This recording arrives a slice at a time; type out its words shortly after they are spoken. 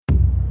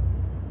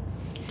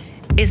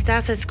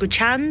Estás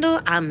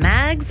escuchando a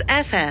Magz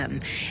FM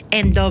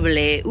en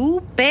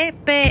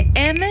WPPM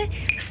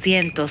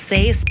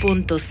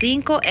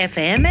 106.5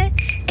 FM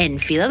en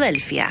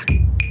Filadelfia.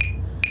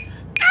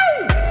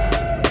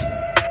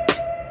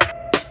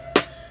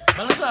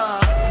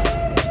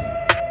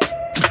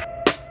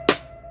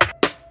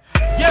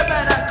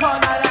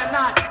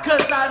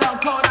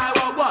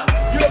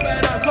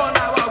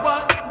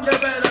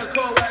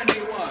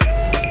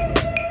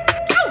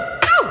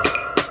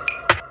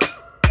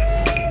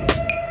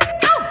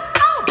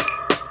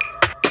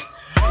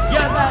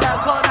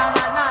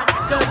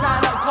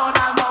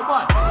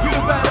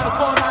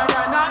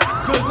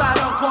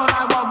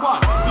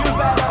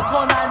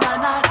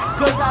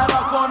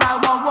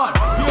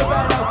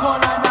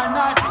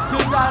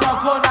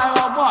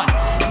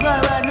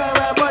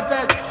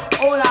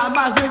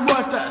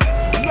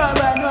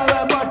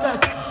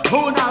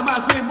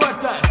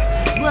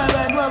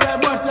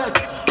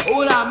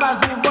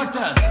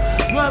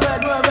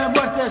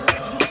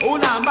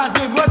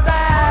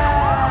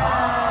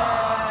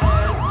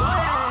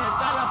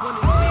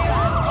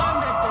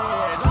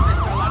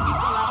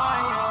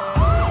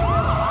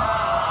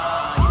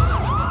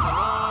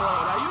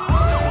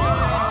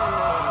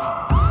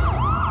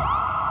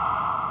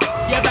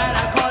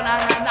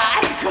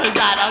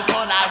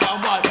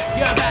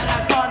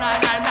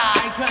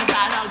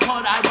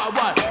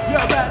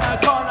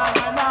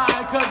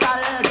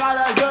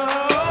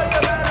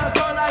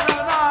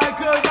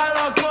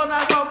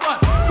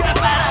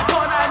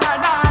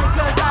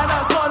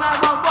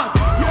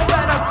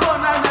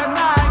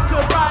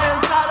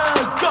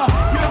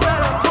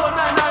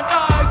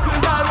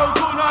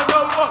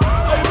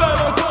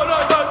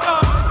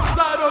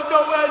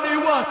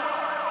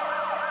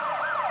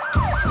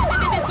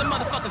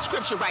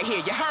 Right here,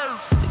 you heard?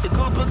 The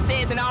good book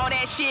says and all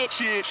that shit.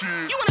 You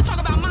wanna talk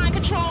about mind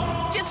control?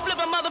 Just flip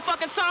a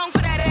motherfucking song for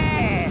that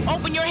ass.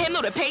 Open your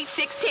hymnal to page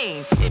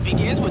 16. It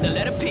begins with the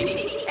letter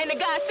P. And the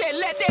guy said,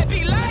 let there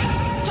be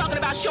light. Talking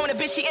about showing a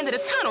bitch she into the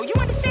tunnel. You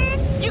understand?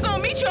 You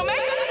gonna meet your man.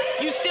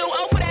 You still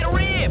owe for that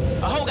rib.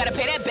 A hoe gotta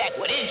pay that back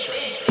with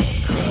interest.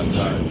 Cross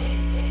heart.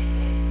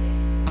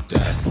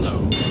 Die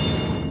slow.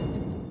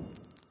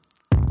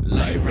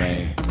 Light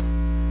rain.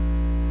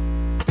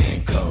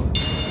 Thin coat.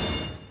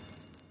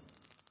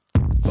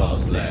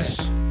 False lash,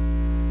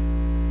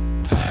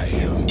 high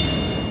heel,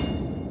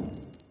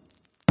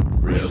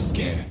 real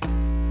skin,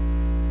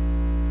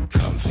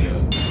 come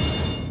feel,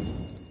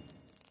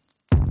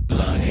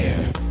 blonde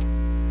hair,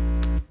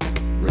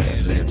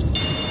 red lips,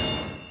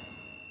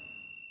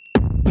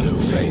 blue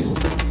face,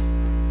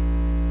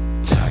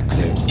 tight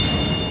clips,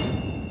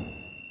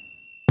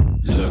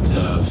 look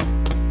love,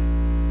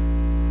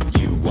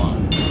 you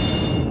want,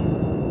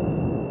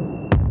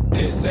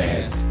 this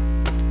ass,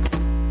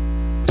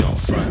 don't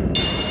front.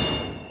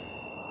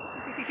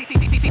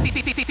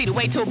 See the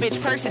way to a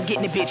bitch purse is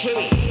getting a bitch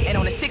head. And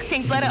on the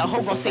 16th letter, a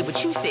hoe gon' say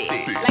what you said.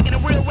 Like in a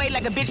real way,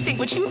 like a bitch think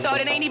what you thought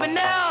and ain't even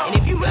know. And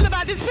if you real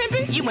about this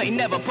pimpin', you ain't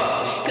never pull.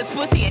 Cause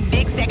pussy and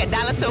dick stack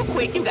 $1 so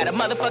quick, you got a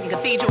motherfucking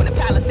cathedral in the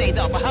Palisades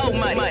off of hoe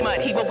money.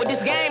 Keep up with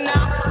this game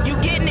now. You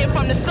getting it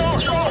from the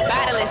source.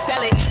 Bottle it,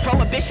 sell it.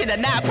 Prohibition or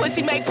not,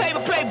 pussy make paper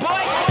play,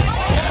 boy.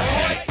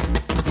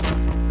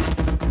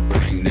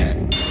 Bring that.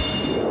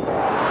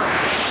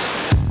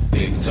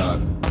 Big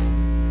talk.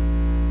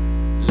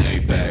 Lay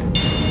back.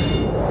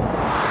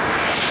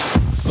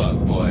 Fuck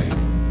boy,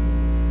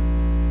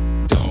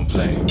 don't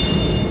play.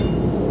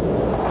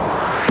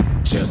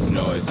 Just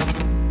noise,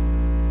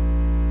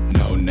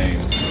 no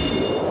names.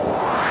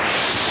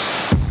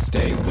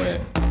 Stay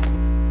wet,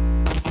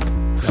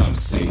 come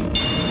see.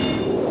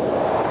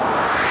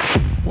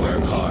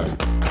 Work hard,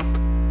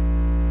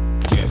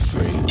 get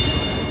free.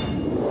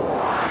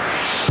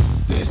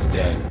 This,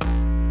 that,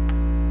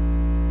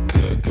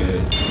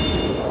 good.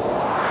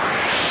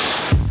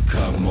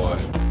 Come more,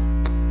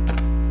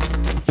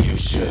 you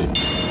should.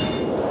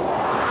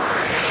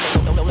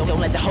 Don't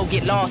let the hoe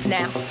get lost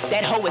now.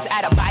 That hoe is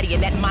out of body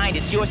and that mind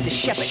is yours to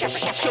shepherd.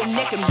 Your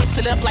neck and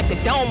whistle up like the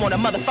dome on a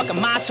motherfucking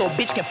mind so a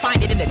bitch can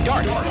find it in the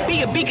dark.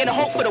 Be a beacon of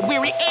hope for the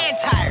weary and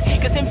tired.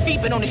 Cause them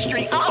feet been on the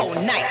street all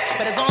night.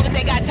 But as long as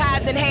they got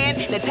tithes in hand,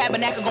 the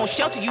tabernacle gon'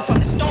 shelter you from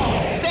the storm.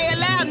 Say it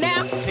loud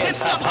now.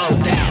 Pimps up, hoes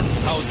down.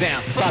 Hoes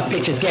down. Fuck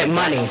bitches, get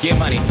money. Get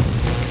money.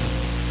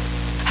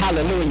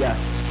 Hallelujah.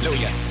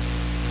 Hallelujah.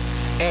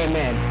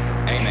 Amen.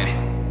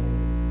 Amen.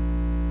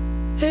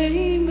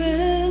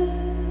 Amen.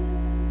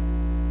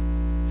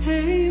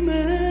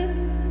 Amen.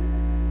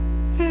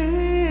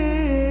 Amen.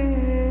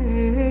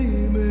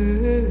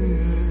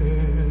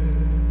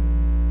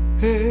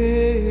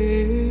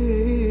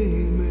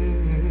 Amen.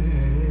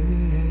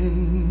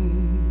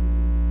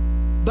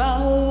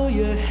 Bow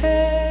your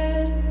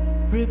head,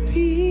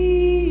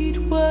 repeat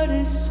what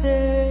is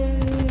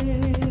said.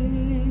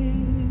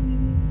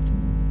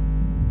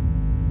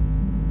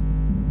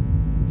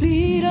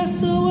 Lead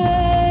us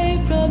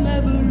away from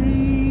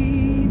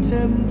every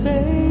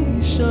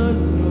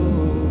temptation,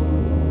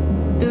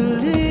 Lord.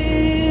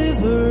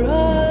 Deliver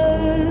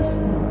us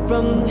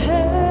from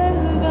heaven.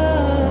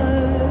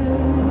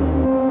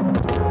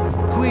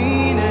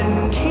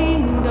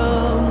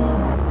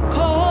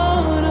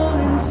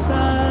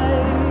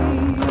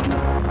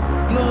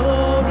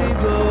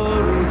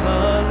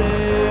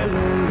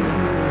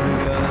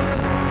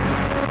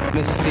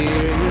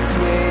 mysterious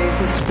ways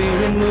the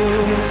spirit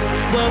moves,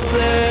 the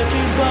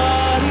pledging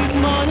bodies,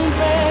 morning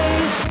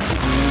praise.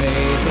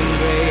 Amazing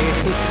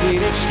grace, a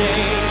sweet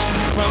exchange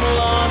from a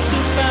lost to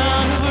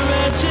found of a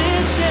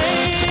wretched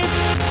saints.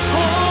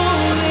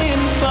 Holy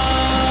and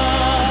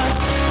far,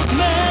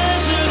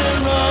 measured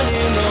and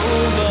running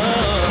over.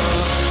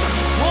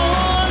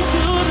 Warm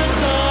to the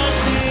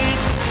touch,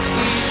 it's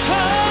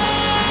eternal.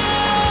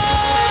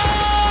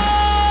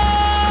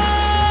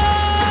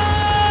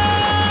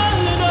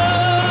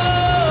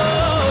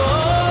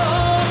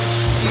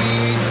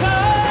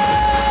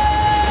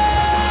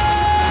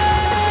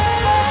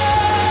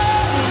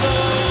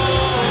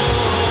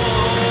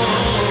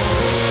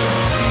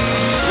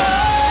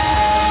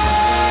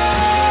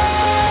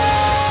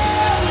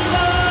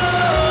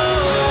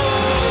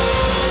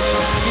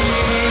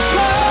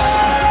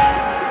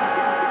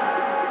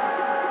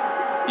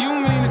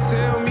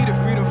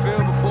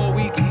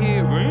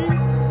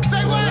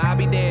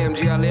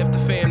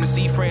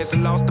 See France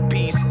and lost the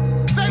peace.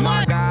 Say my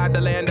what? God,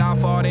 the land I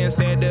fought in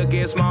stand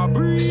against my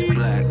breed.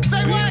 Black.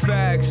 Say big what?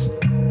 Facts.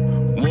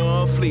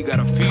 One fleet got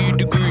a few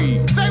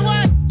degrees. Say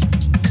what?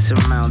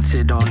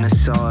 Surmounted on the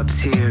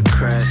saltier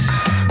crest,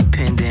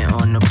 pendant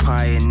on the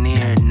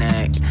pioneer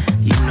neck.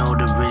 You know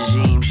the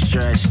regime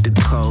stretched the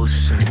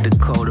coast. The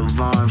coat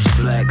of arms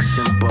flex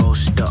and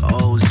boast. The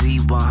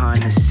OZ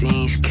behind the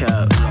scenes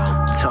kept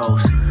low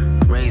toast.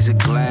 Raise a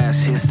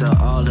glass, here's to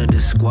all of the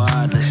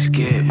squad. Let's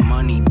get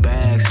money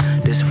bags.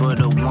 This for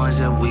the ones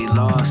that we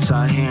lost.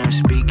 I hear him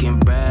speaking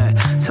bad.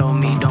 Told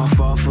me don't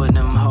fall for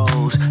them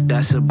hoes.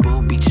 That's a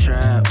booby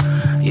trap.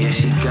 Yeah,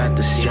 she got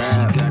the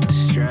strap.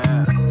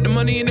 The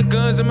money and the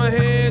guns in my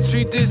head.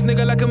 Treat this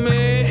nigga like a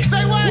man.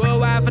 Say what?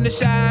 Worldwide from the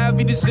shy,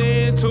 be the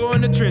sin. Tour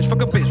in the trench,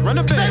 fuck a bitch, run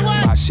a bitch. Say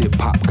what? My shit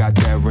Pop got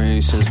that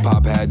range since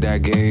Pop had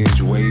that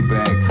gauge way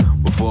back.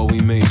 Before we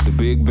made the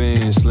big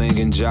band,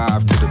 slinging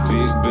jive to the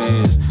big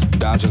bands.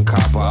 Dodging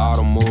copper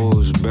auto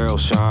moves, barrel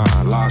shine,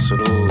 lots of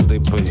those. They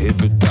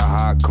prohibit the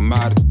hot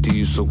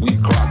commodities, so we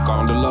clock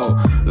on the low,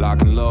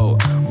 lock and low.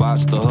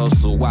 Watch the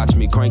hustle, watch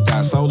me crank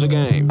that soldier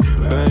game.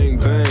 Bang,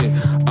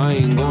 bang, I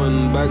ain't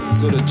going back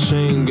to the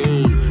chain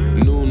game.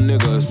 New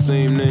nigga,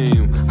 same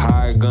name.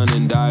 High gun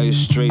and dire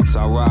straits.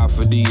 I ride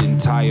for the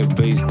entire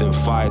base, then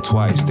fire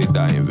twice, they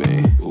die in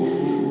vain.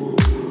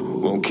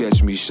 Won't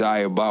catch me shy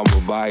about my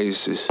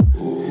biases.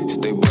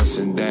 Stay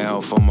bustin'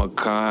 down for my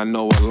kind,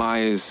 no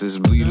alliances.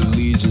 Bleed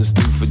allegiance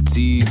through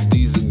fatigues.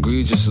 These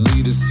egregious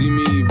leaders see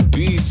me a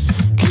beast.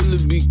 Killer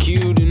be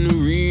killed in the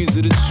reeds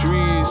of the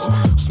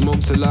trees. Smoke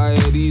till I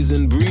at ease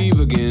and breathe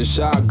again.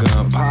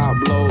 Shotgun, pop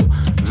blow.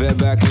 Vet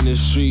back in the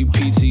street,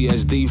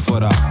 PTSD for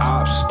the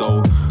ops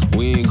though.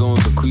 We ain't gon'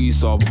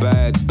 decrease our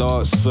bad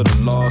thoughts to the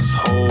lost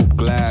hope.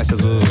 Glass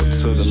as up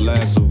to the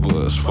last of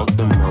us. Fuck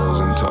them hoes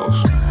and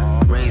toast.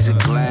 Raise a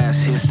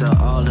glass, here's to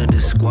all of the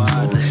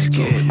squad. Let's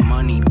get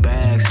money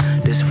bags.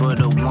 This for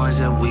the ones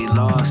that we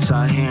lost.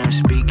 I hear him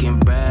speaking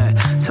bad.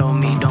 Told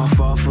me don't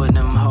fall for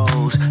them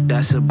hoes.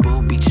 That's a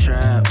booby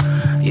trap.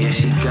 Yeah,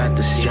 she got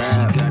the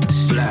strap.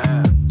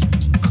 Black.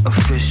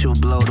 Official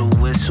blow the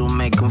whistle,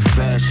 make them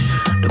fetch.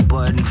 The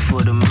button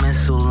for the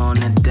missile on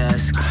the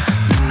desk.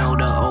 You know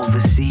the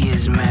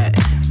overseers met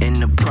in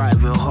the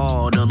private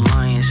hall, the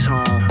Lion's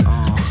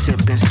home.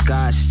 Sipping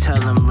scotch, tell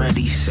them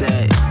ready,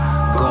 set,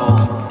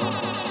 go.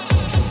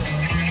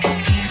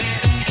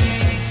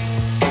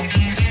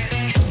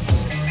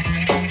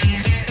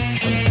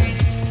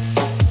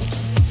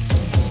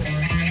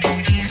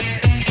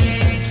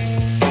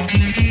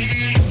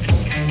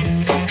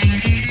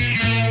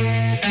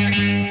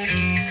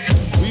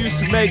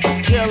 Make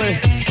a killing.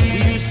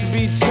 We used to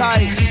be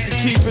tight, used to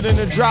keep it in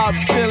the drop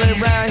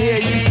ceiling. Round here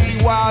used to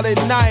be wild at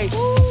night.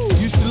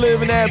 Used to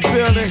live in that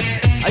building.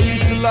 I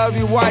used to love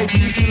your wife,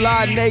 used to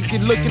lie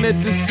naked looking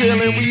at the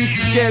ceiling. We used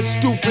to get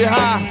stupid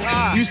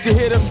high. Used to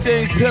hear them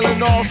things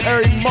peeling off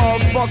every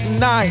motherfucking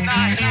night.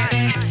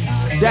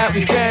 That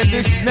was then,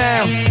 this is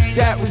now.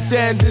 That was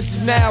then, this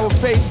is now. We're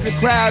facing the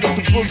crowd at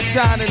the book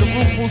signing, a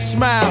rueful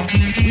smile.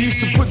 We used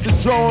to put the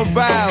drawing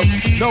vows,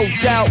 no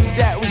doubt.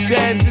 That was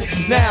then, this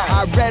is now.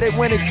 I read it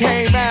when it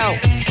came out.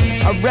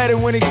 I read it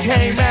when it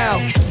came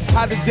out.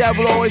 How the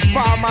devil always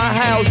find my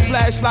house.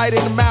 Flashlight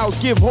in the mouth,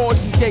 give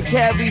horses, get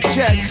cavity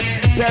checks.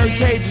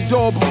 Barricade the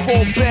door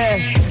before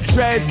bed.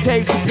 Shreds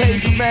tape the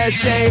page for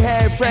mache.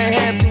 Had Fred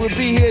Hampton would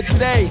be here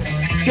today.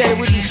 Said it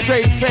with a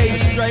straight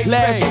face.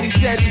 Laughed when he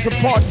said this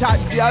apartheid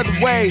the other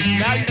way.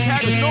 Now you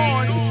catching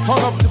on.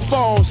 Hung up the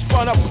phone,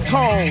 spun up a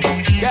cone.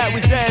 That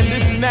was then,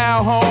 this is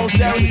now, Holmes.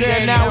 That was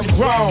then, now we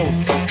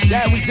grown.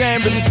 That was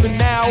then, but it's been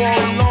now all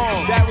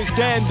along. That was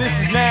then, this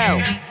is now.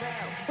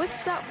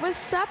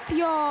 What's up,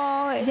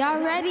 y'all? Is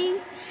y'all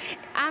ready?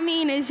 I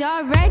mean, is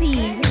y'all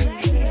ready?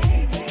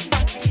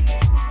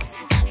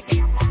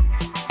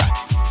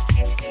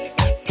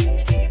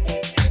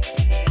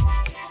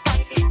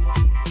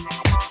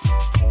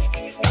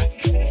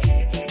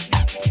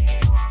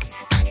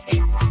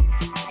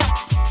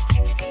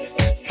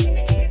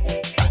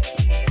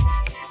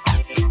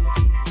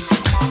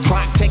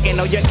 Clock ticking,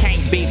 no, you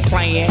can't be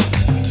playing.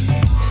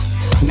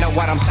 Know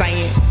what I'm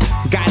saying?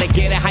 Gotta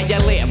get it how you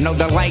live, no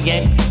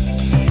delaying.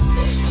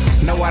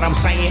 Know what I'm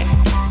saying?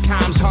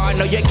 Time's hard,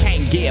 no you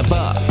can't give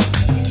up.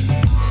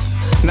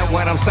 Know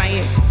what I'm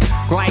saying?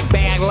 Like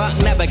bad luck,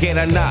 never get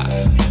enough.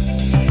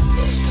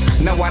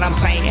 Know what I'm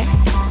saying?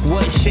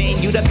 Wishing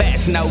you the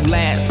best, no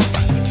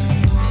less.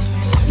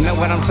 Know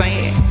what I'm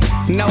saying?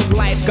 No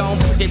life gon'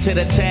 put you to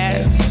the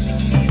test.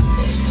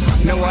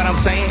 Know what I'm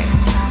saying?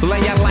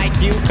 Lay your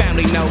life, you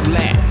family, no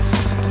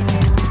less.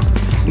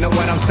 Know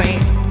what I'm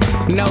saying?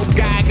 No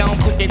guy gon'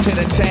 put you to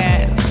the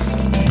test.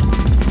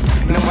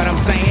 Know what I'm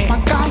saying? My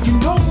guy, you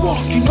know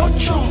walk, you know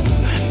jump.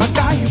 My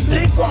guy, you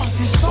blink once,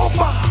 it's so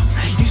far.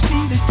 You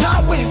see this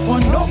time wait for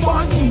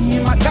nobody.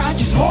 My guy,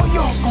 just hold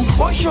your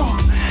composure.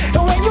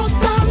 And when you're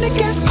down, it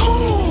gets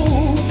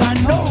cold. I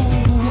know.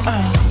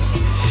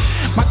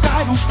 My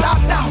guy, don't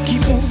stop now,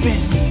 keep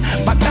moving.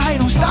 My guy,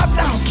 don't stop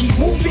now, keep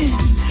moving.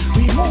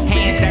 We moving.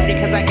 Hands dirty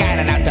 'cause I got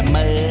it out the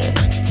mud.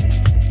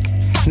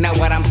 Know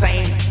what I'm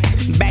saying?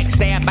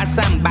 Backstabbed by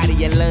somebody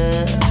you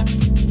love.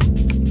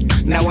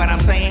 Know what I'm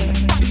saying?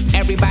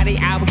 Everybody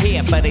out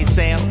here for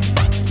themselves.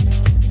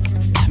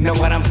 Know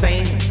what I'm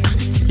saying?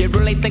 You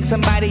really think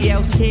somebody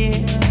else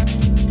cares?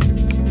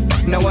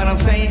 Know what I'm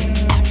saying?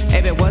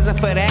 If it wasn't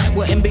for that,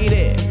 wouldn't be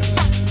this.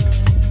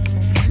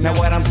 Know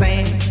what I'm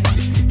saying?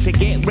 To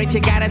get rich,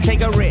 you gotta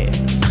take a risk.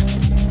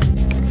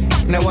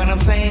 Know what I'm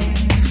saying?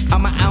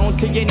 On my own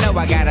till you know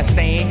I gotta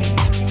stand.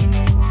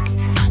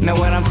 Know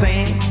what I'm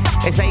saying?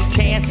 They say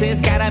chances,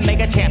 gotta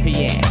make a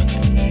champion.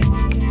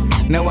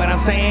 Know what I'm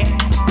saying?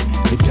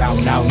 You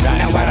don't know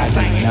nothing, but I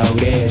do know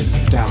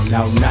this. Don't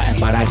know nothing,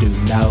 but I do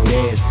know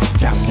this.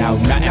 Don't know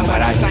nothing,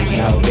 but I do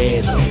know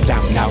this.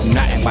 Don't know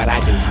nothing, but I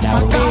do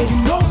know this. My guy, you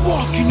know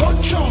walk, you know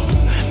jump.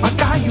 My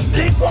guy, you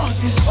blink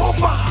once, it's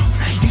over.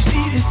 You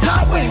see this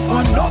time wait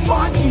for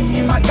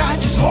nobody. My guy,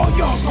 just hold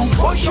your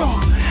composure.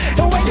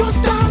 And when you're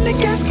down, it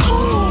gets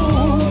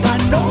cold. I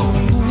know.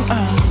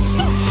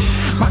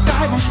 My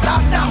guy, don't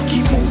stop now,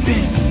 keep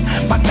moving.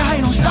 My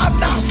guy, don't stop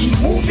now, keep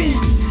moving.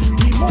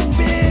 We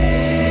moving.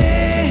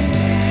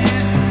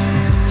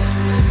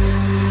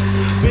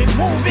 We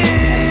moving.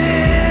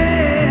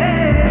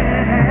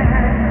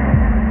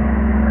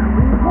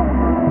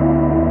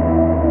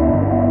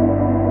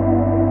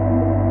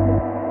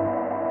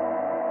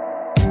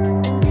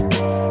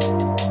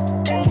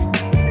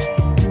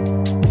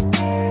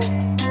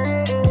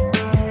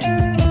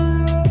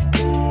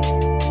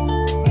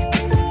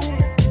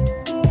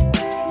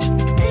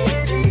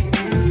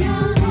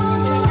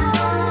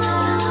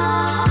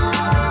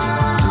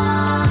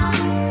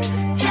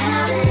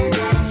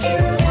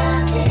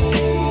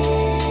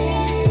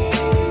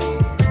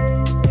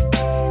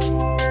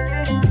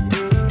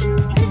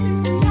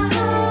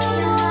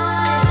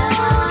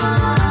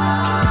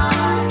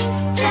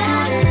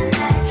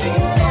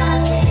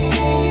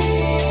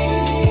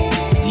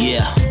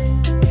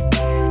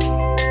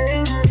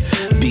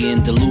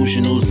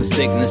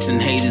 Sickness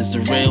and hate is a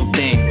real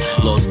thing.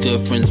 Lost good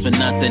friends for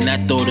nothing,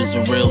 that thought is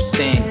a real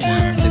sting.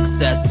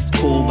 Success is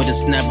cool, but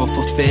it's never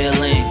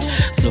fulfilling.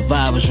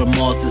 Survivor's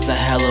remorse is a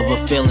hell of a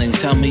feeling.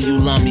 Tell me you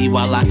love me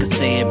while I can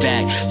say it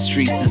back.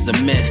 Streets is a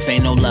myth,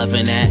 ain't no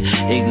loving that.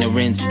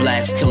 Ignorance,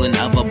 blacks killing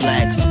other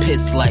blacks.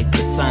 Pits like the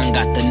sun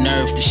got the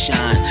nerve to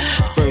shine.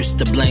 First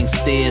the blank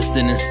stares,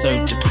 then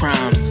insert the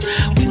crimes.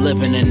 We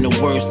living in the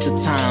worst of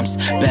times.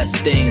 Best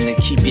thing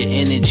to keep your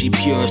energy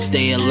pure.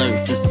 Stay alert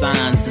for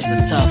signs. It's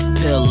a tough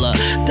pill to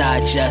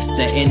digest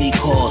at any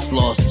cost.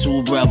 Lost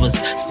two brothers,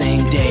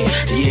 same day,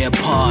 year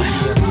apart.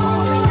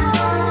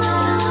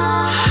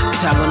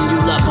 Tell them you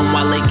love them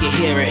while they can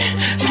hear it.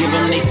 Give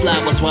them they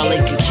flowers while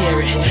they can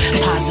carry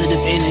it.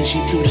 Positive energy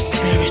through the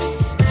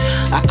spirits.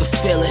 I could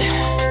feel it.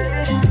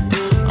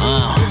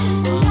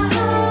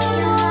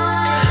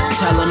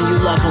 Tell them you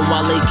love them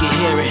while they can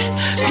hear it.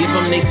 Give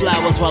them they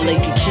flowers while they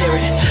can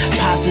carry it.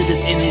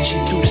 Positive energy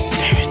through the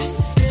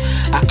spirits.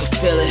 I could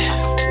feel it.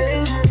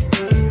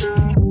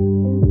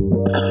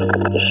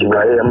 Shit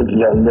right here, I'm gonna get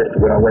y'all next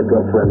when I wake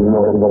up for every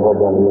morning. I'm gonna go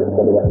down the list.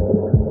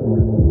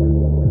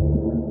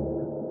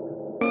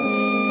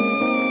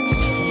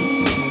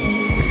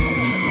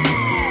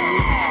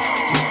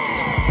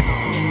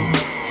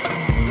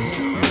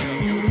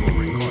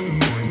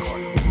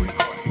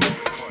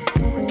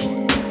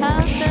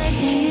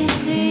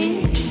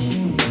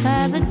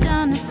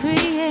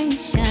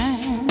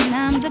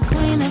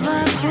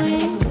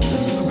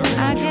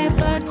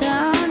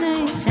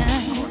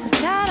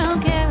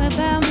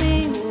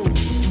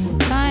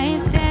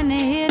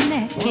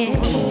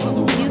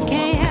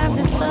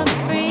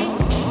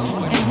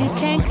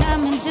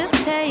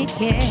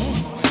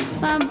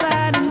 My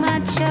body, my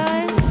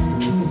choice,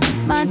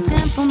 my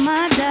temple,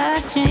 my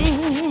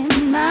doctrine,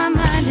 my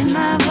mind and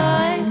my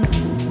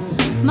voice,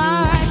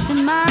 my rights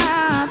and my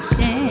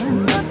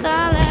options. Fuck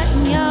all that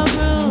in your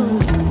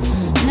rules.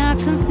 Not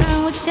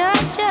concerned with your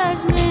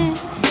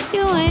judgments.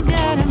 You ain't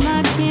got it,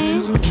 my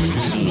king.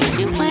 Shit,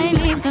 you ain't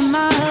even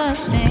my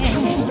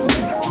husband.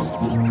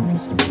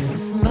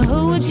 But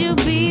who would you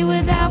be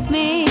without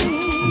me?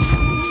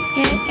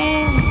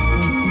 Yeah.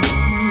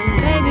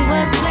 Baby,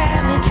 what's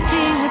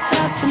gravity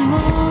without the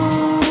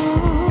mood.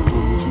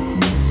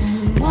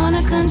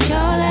 Wanna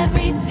control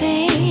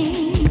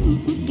everything,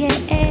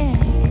 yeah.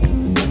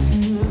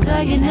 So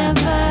you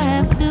never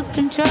have to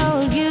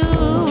control you.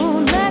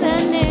 Let a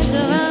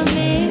nigga run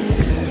me.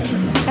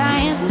 Try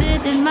and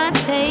sit at my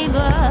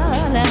table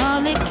and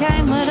only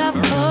came with a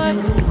fork.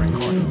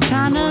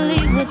 Tryna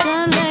leave with a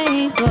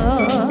label.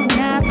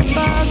 Now the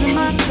ball's in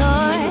my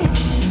court.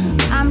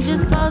 I'm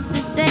just supposed to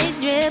stay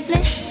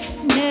dribbling.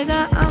 Nigga,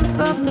 I'm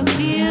so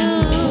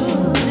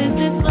confused. Is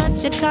this what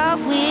you call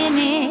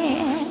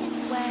winning?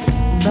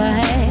 But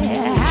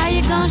hey, how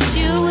you gon'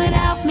 shoot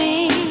without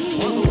me?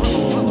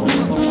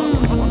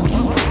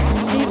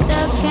 See,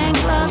 those can't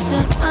glove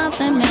till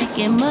something make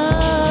it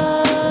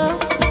move.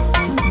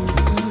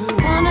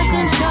 Wanna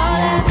control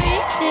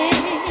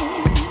everything,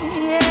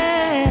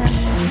 yeah.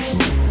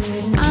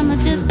 I'ma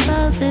just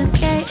close this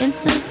gate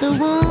into the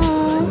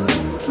womb.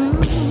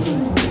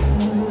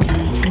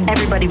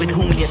 Everybody with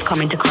whom we have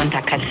come into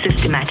contact has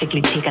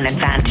systematically taken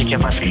advantage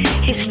of us.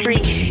 History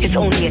is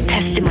only a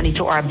testimony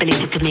to our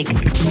ability to make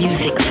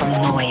music from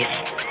noise.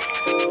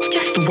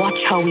 Just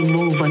watch how we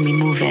move when we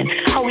move in,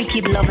 how we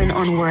keep loving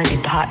unworthy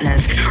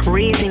partners,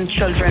 raising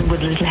children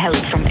with little help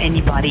from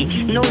anybody,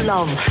 no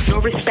love, no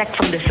respect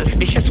from the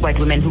suspicious white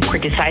women who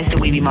criticize the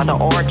way we mother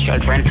our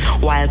children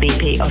while they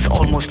pay us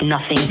almost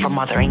nothing for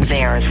mothering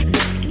theirs.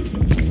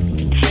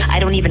 I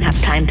don't even have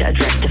time to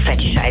address the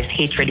fetishized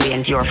hatred we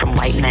endure from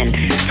white men,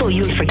 so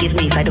you'll forgive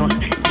me if I don't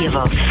give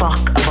a fuck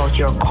about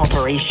your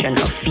corporation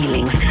of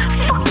feelings.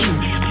 Fuck you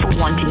for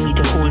wanting me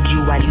to hold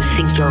you while you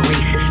sink your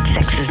racist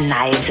sexist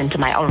knives into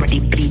my already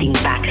bleeding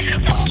back.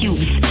 Fuck you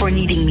for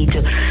needing me to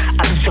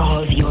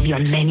absolve you of your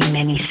many,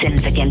 many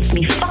sins against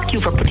me. Fuck you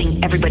for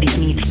putting everybody's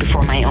needs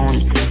before my own.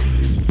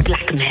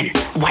 Black men,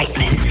 white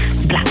men,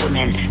 black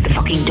women, the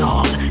fucking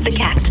dog, the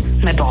cat,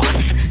 my boss,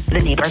 the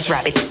neighbor's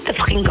rabbit, the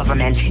fucking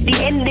government,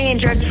 the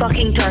endangered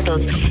fucking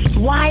turtles.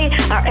 Why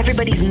are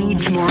everybody's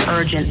needs more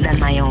urgent than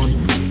my own?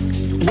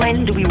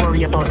 When do we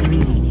worry about me,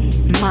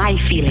 my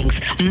feelings,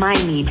 my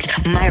needs,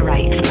 my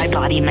rights, my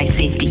body, my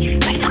safety,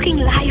 my fucking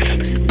life?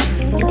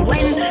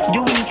 When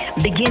do we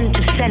begin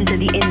to center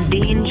the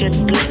endangered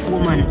black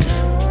woman?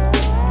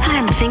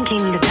 I'm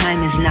thinking the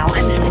time is now.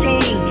 I'm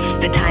saying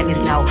the time is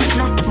now.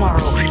 Not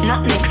tomorrow,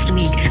 not next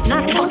week,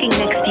 not fucking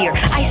next year.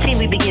 I say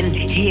we begin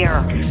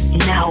here,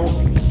 now,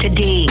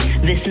 today,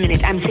 this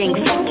minute. I'm saying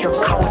fuck your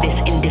cowardice,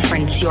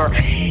 indifference, your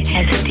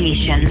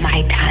hesitation.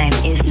 My time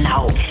is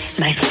now.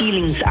 My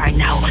feelings are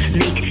now.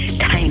 Make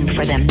time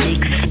for them.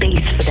 Make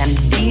space for them.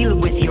 Deal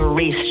with your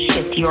race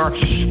shit, your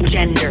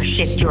gender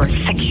shit, your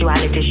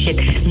sexuality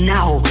shit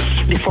now,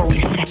 before we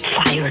set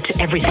fire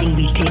to everything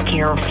we take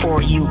care of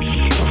for you.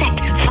 Set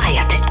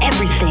fire to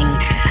everything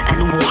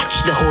and watch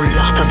the whole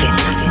lot of it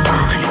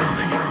burn.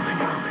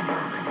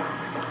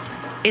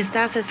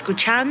 Estás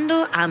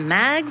escuchando a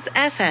Magz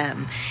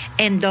FM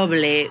en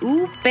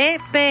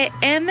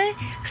WPPM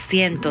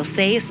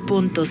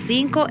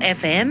 106.5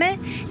 FM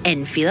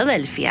en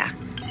Filadelfia.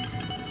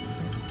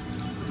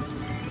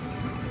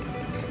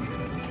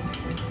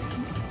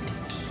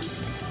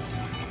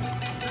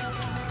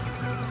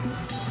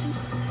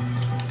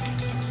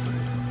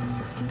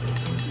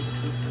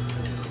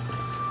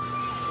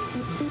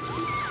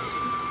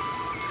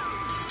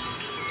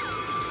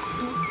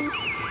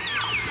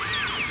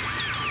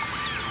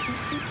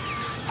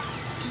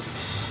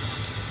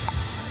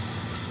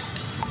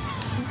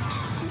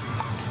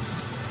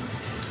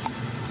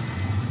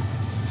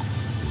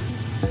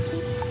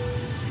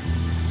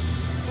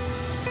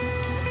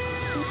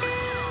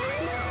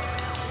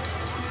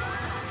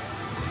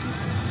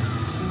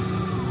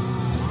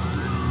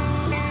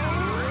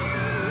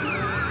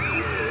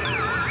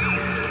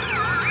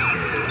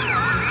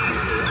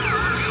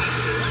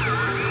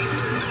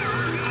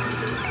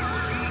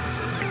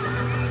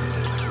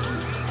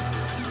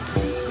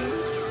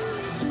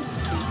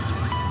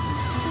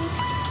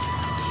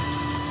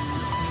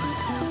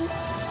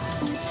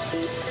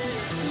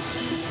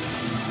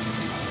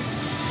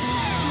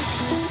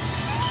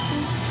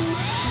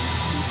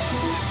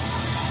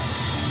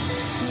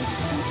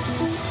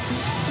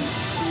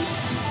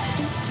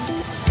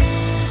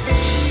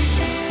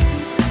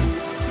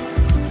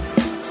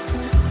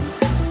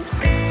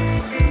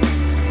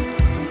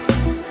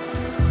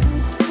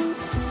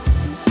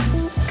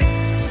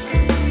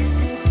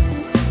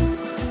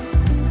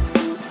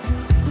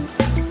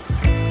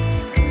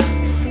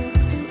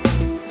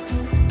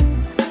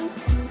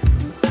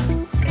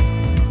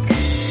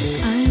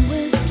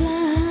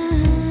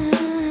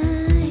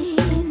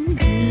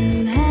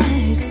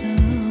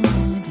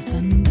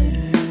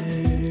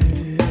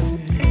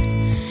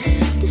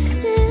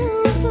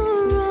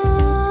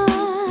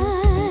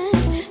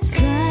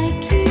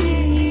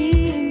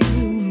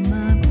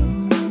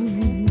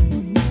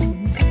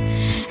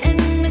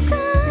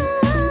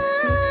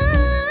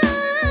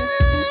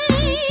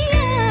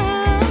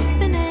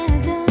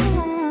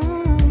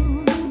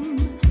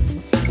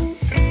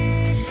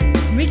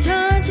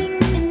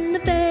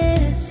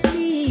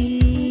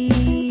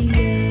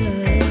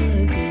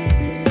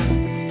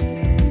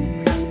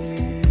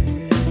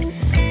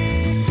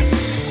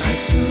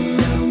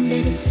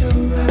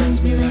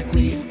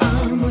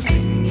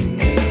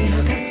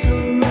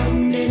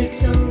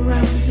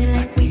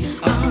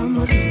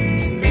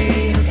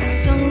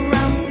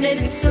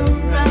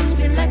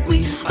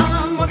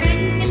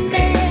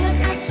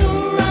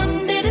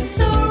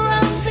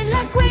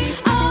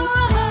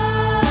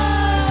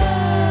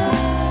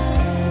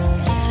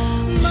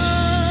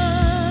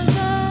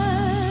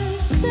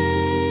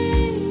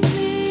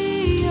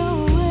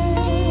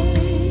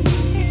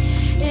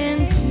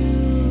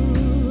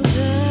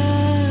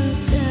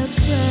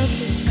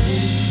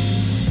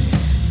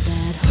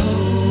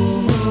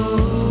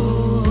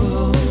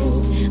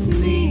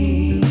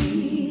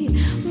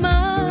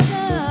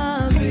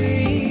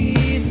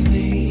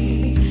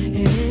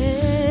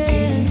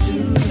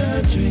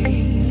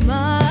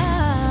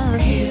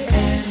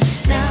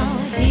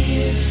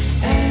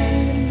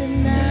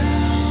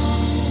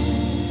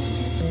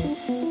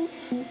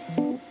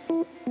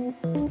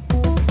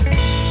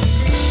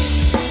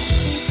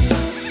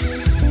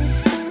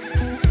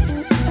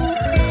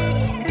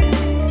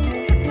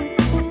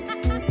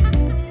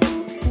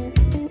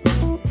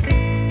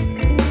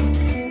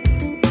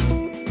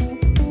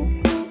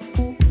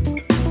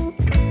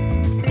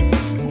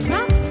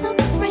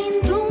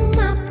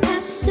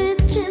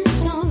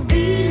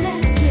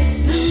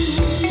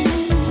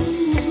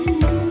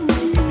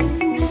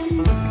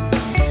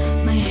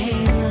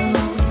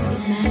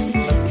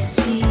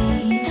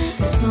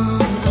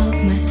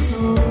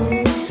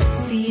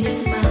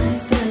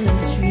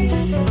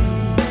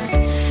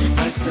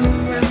 It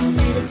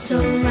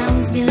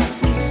surrounds me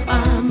like we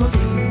are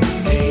moving.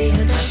 Hey,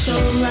 I got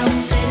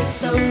surrounded, it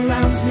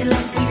surrounds me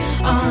like we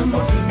are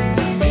moving.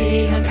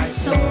 Hey, I got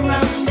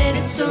surrounded,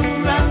 it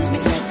surrounds me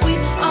like we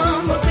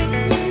are moving.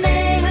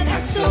 Hey, I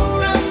got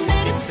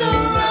surrounded, it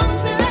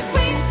surrounds me like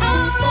we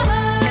are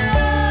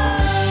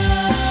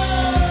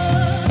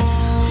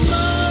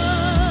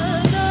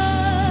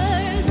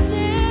Mother,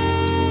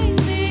 sing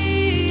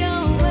me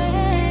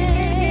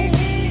awake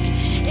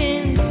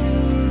into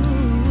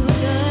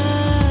the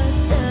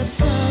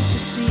depths of the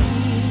sea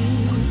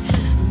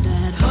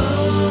that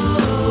hold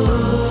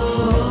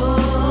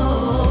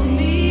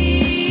me.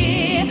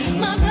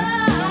 Mother,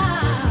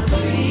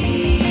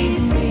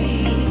 breathe me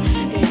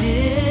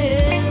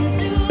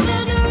into the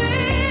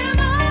dream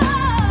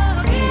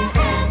of here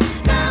and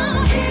now,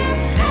 here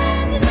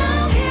and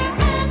now, here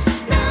and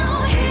now,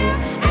 here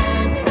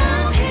and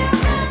now, here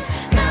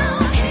and now,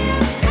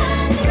 here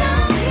and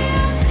now,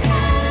 here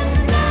and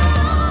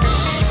now.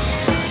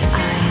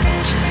 I am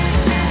just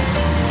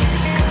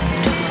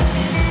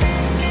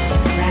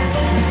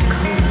wrapped in a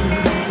cozy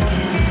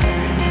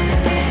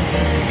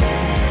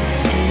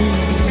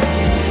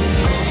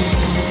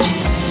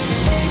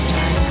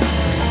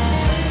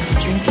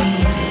drinking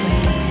the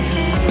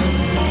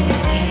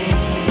rain,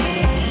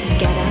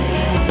 get up,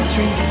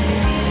 drink,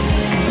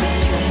 and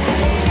lift your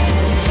petals to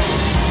the sky.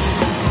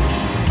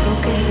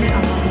 Focus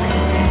on the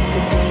light as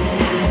the day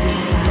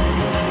passes by.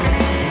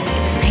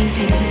 It's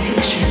painting a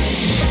picture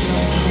in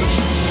slow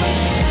motion,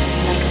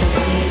 like the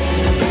waves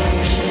of the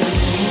ocean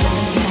in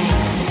the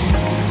sand,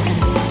 and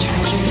leave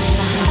treasures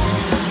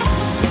behind.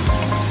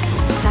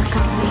 Suck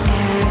up the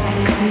air that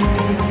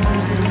cleans your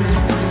mind.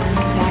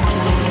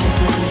 Backyard to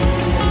breathe,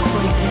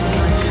 poison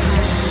your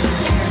heart,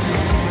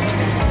 careless and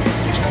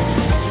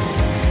intelligence.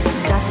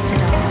 Dust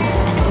it off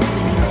and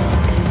open your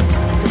mind.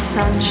 The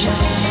sun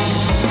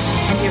shines,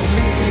 and your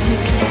roots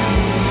sink down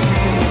into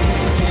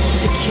the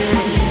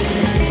security.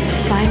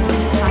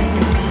 Finally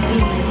finding the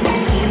feeling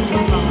that you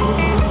belong,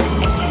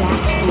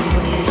 exactly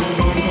where you're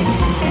standing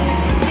now.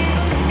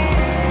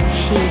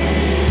 Here.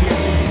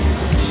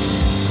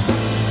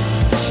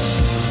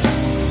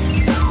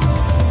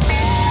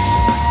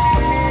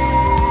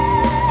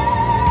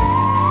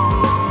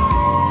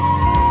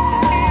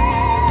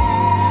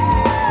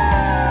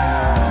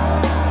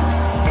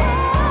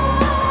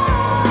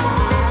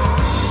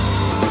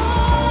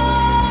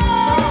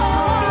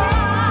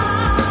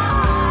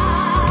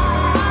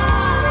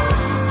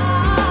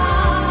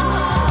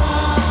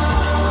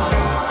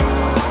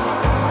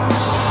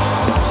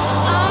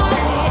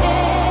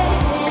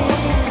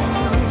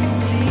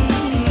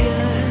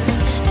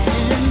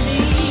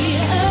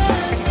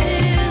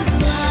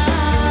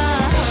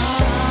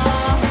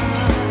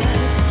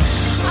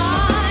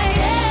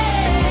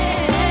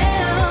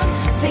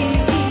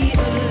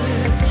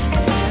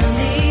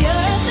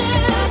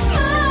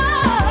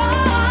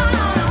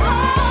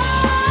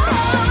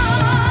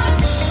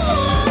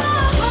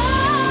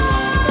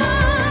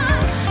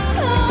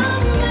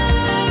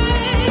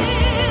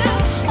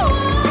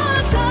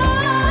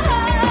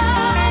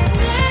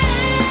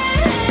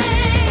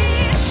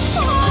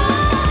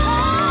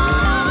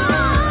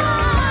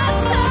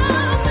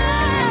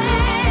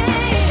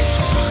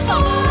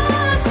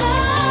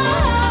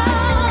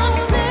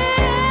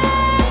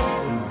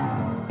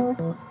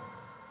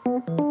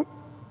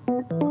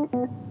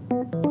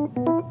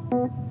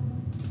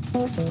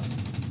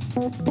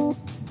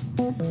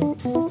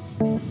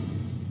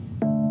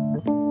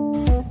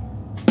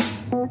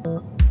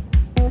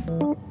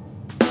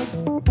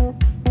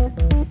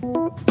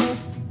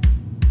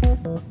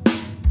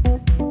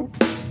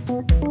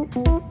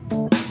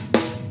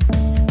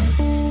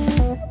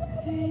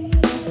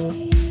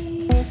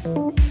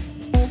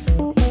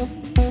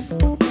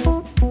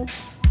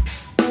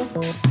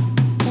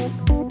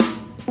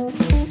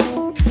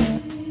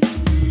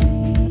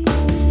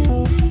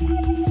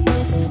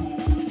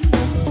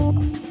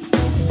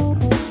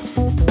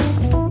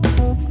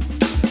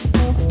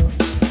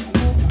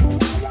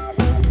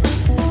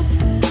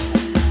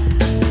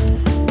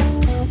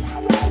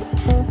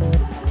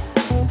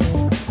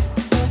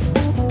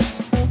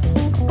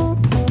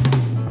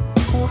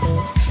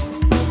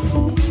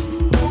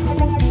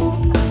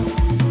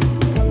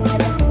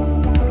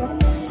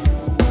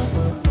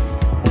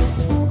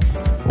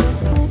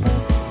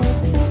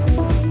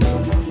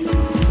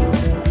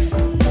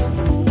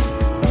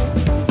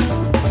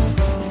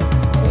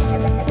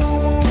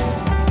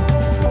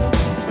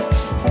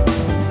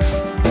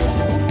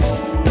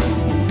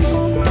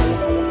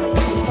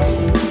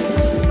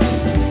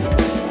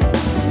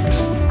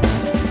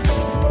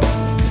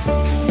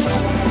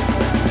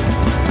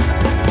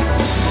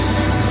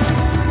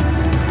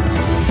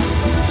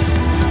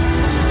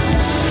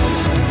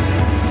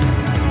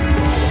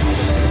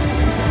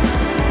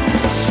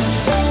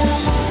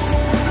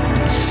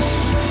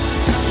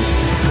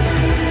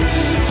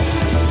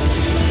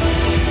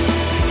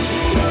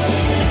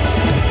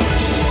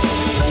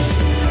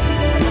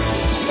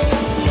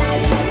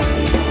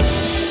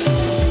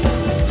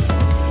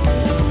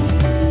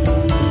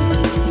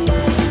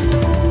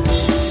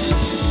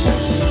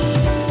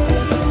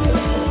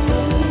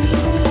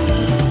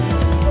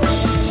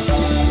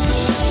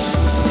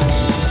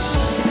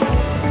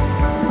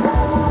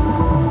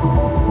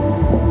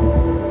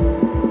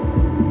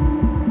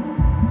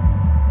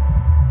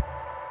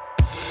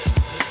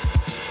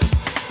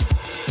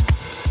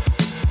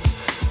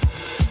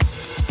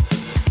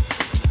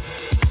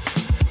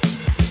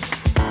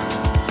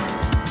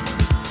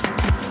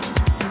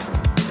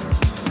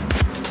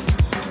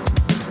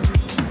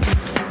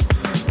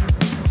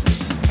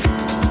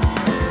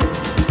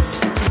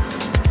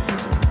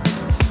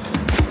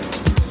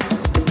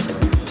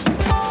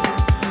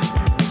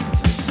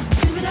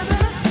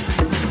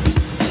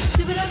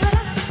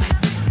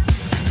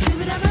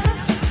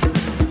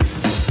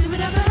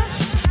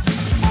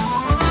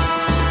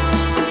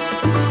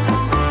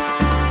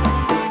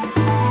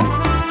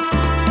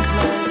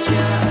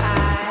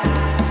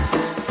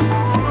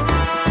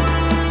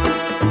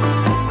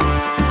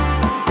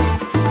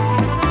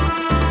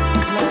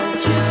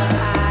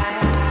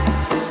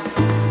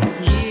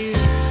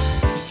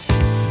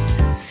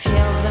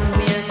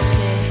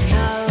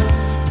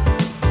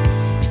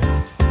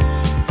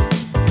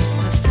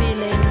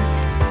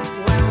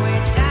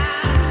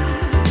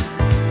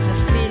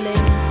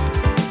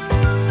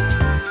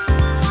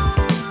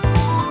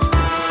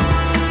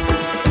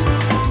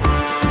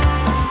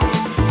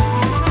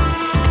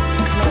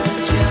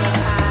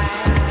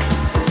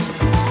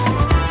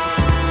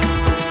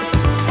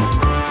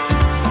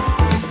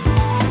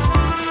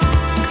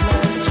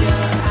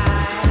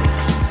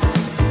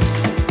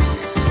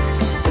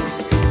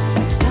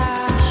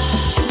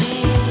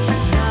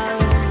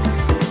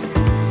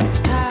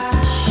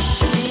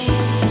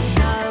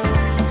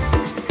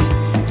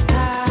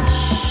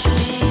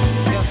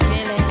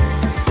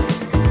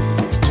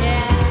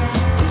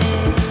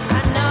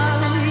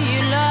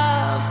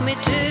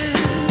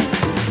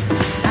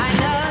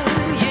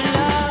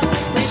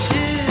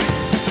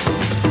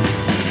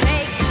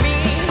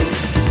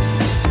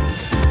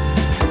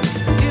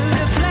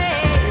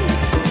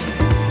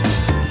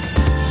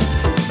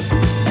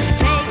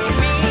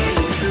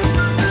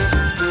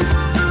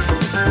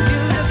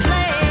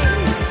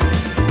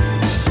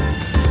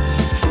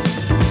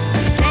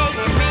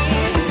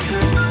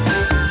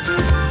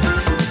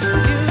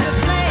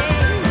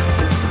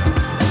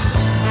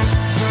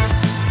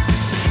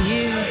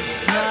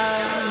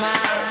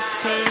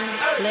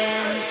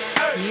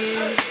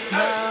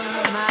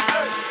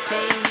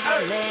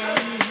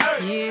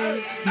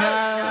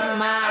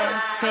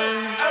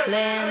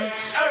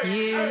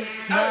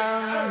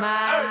 know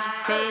my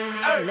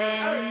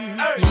feeling.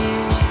 You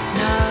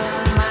know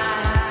my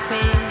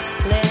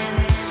feeling.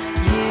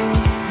 You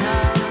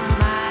know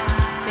my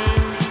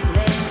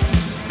feeling.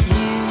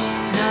 You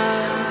know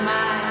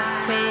my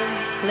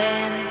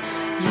feeling.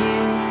 You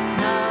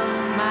know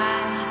my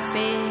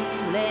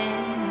feeling.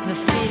 The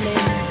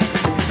feeling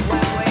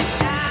where we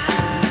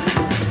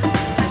dance.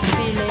 The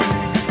feeling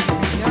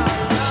your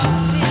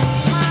love is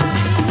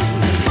mine.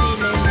 The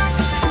feeling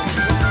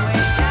where we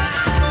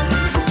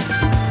dance.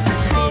 The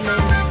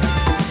feeling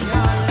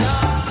your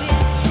love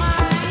is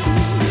mine.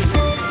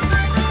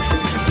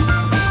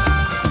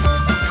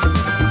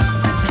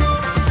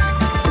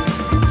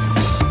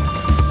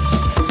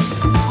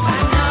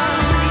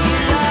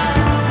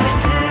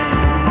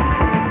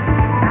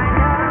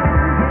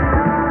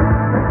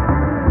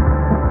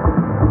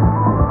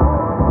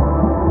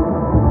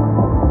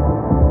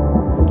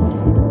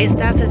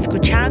 Estás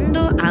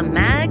escuchando a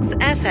Magz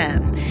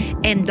FM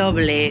en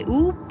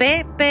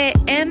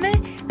WPPM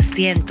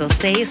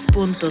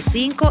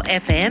 106.5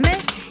 FM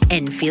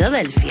en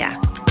Filadelfia.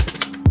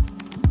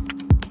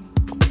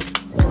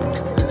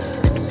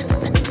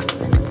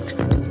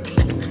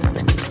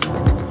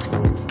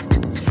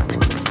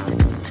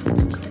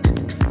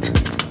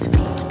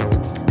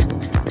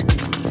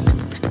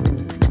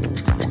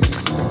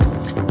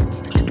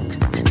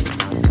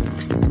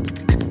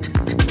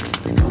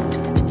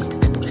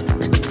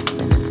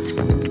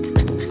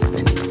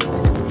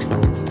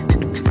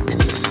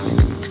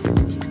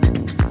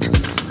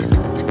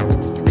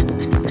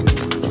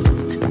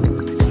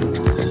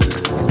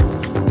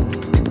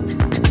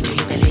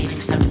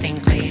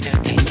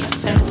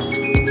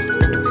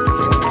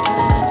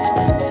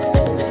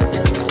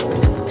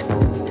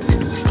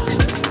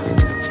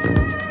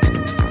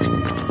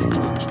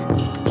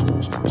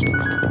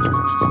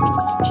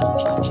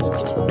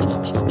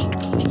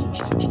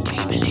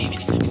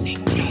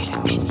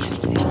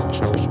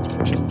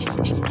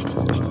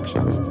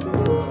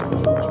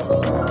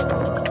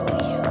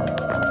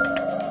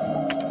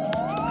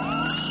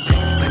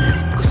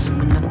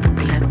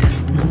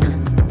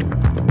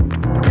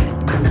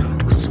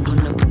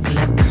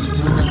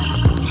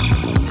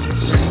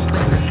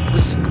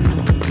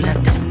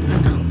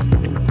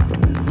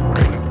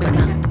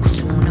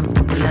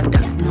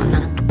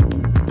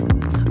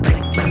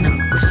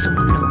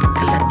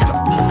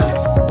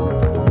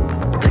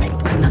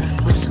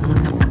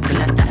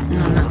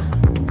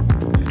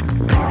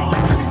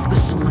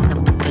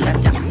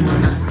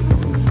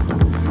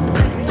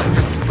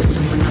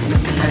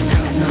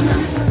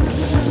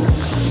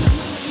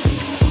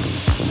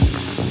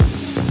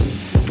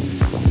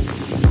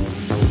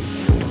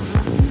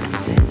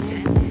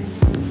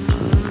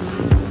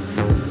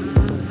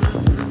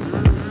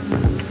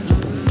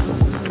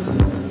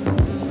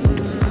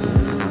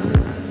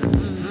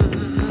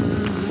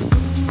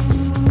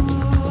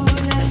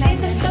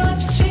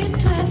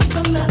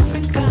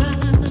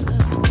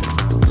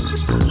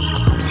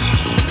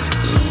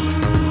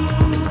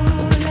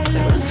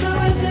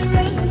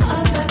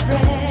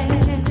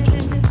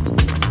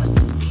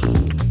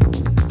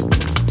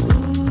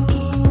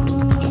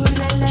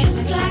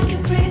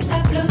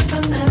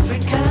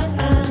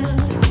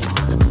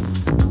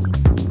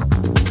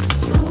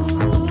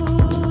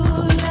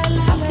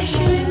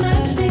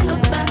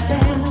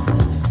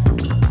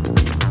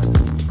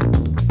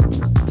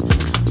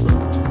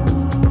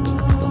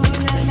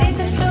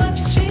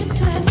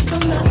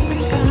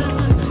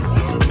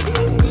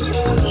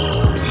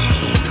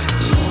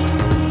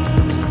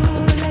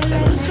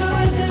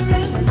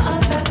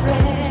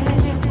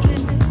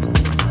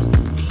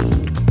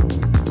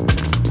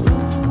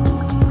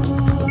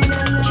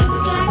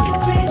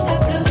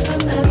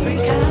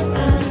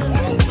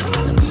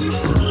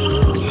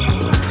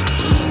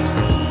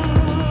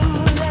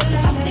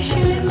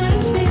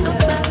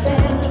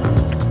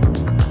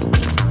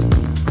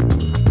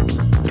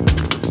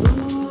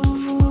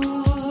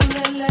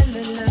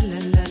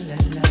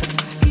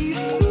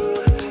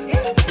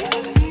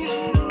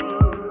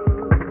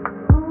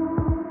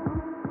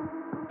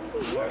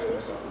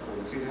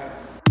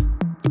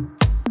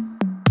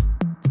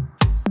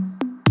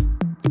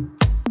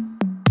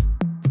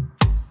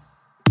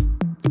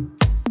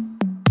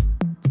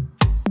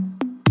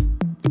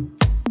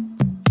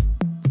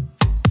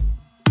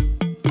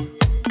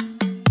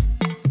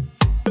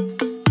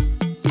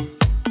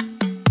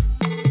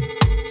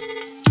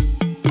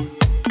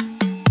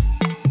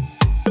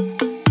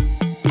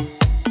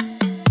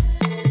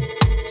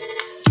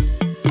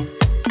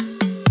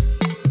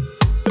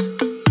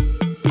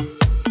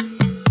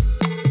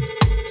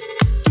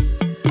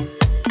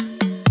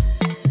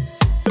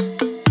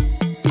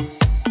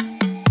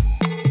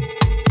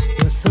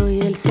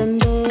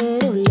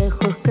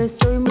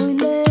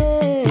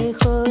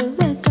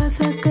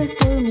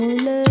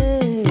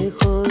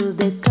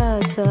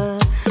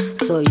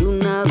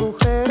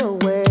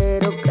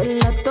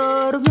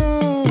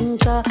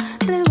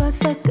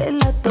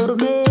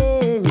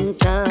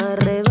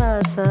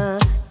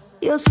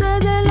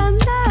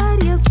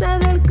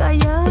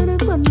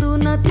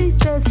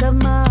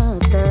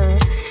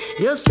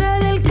 Yo sé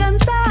del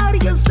cantar,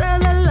 yo sé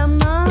del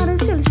amar,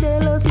 si el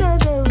cielo se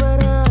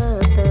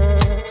desbarata.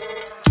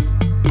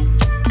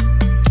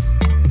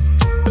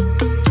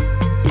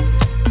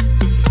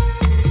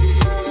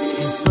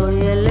 Yo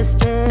soy el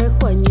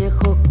espejo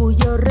añejo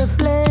cuyo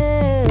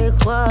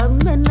reflejo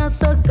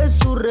amenaza, que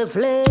su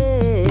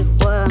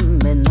reflejo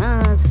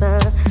amenaza.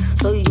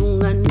 Soy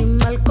un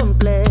animal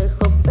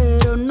complejo,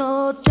 pero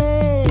no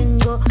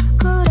tengo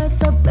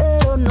coraza,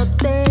 pero no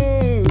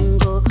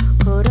tengo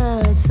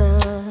coraza.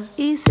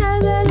 Y sé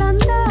del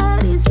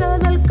andar y sé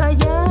del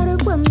callar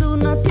cuando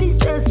una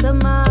tristeza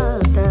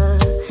mata.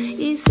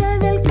 Y sé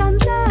del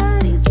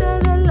cantar y sé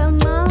del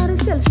amar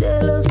si el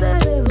cielo se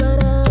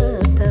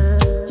desbarata.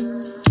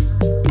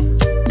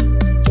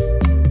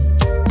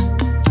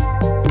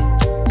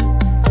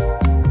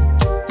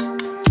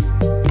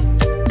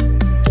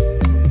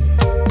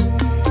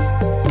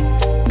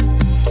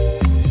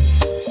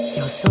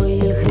 Yo soy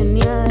el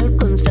genial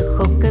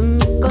consejo que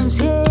mi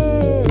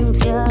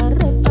conciencia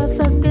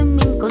repasa, que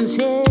mi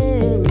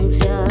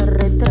inconsciencia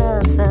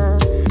retrasa.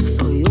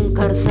 Soy un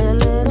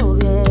carcelero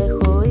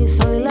viejo y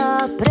soy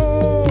la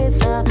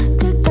presa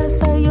que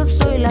caza. Yo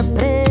soy la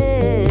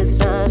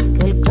presa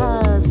que él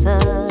caza.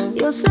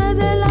 Yo sé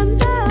del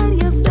andar,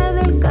 yo sé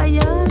del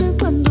callar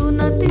cuando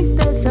una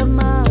tristeza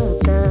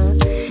mata.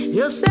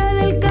 Yo sé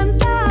del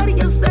cantar,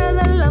 yo sé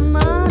del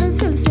amar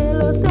si el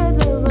cielo se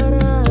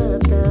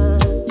desbarata.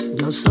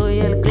 Yo soy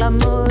el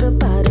clamor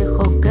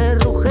parejo que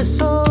ruge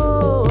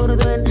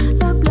sordo en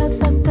la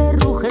plaza, que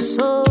ruge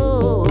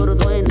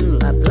sordo en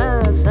la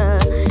plaza.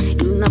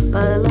 Y una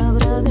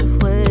palabra de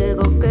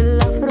fuego que en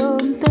la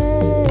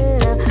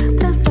frontera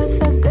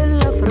traspasa, que en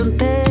la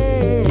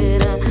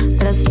frontera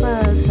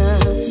traspasa.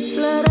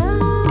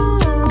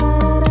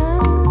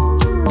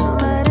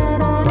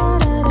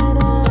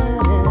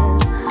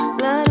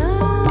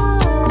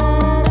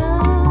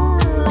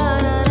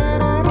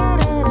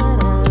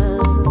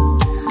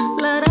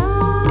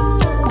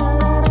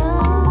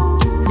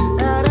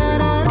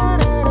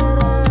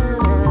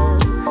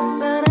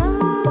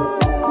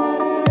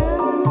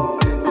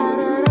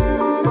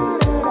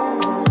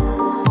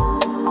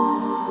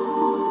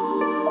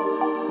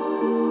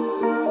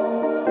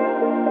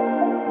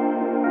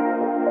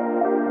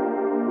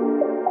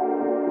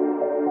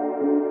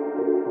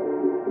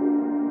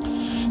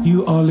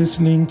 You are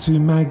listening to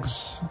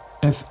Magz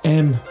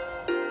FM.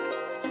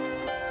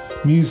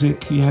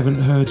 Music you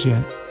haven't heard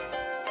yet.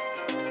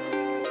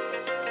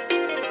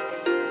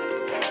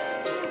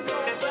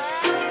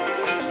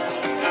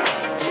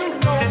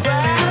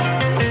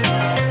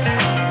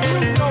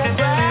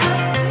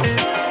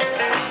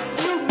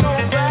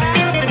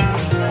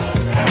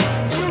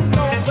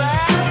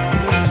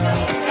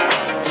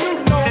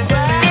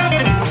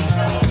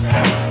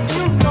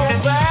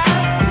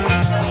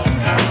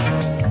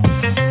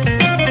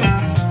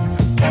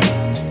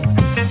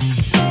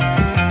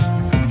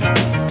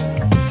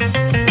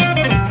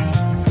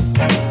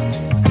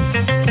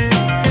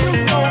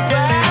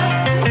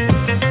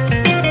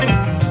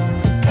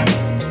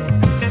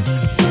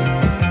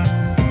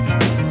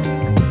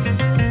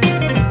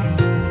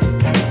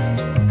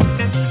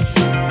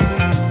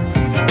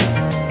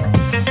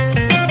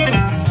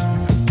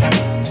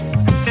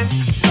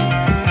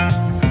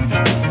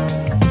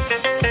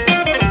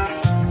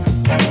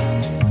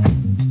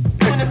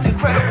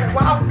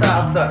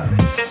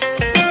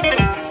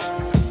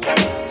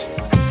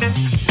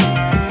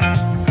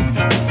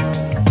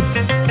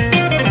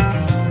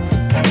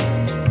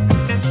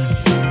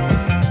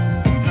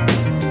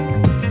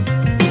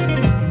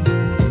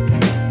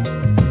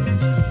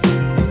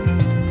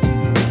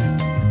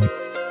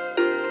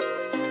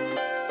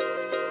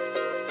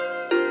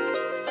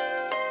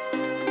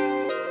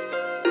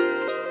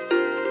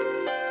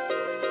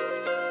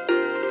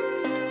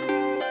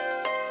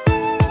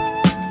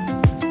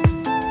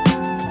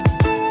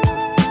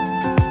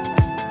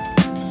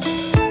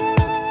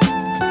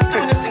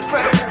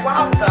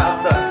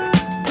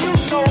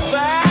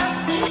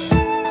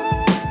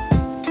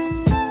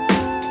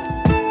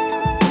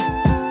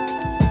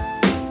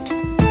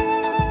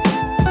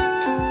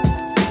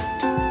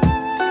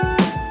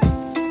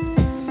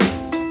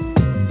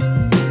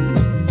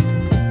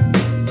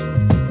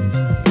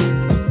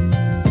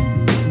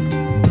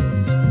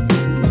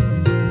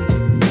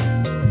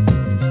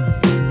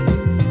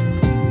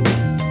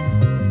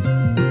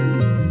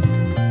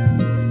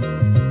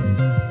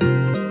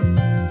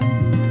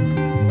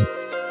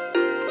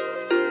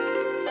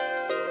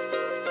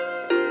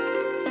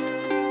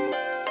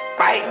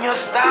 Biting your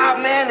style,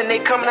 man, and they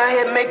coming out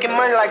here making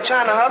money like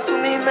trying to hustle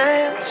me,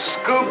 man.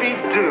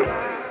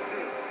 Scooby-Doo.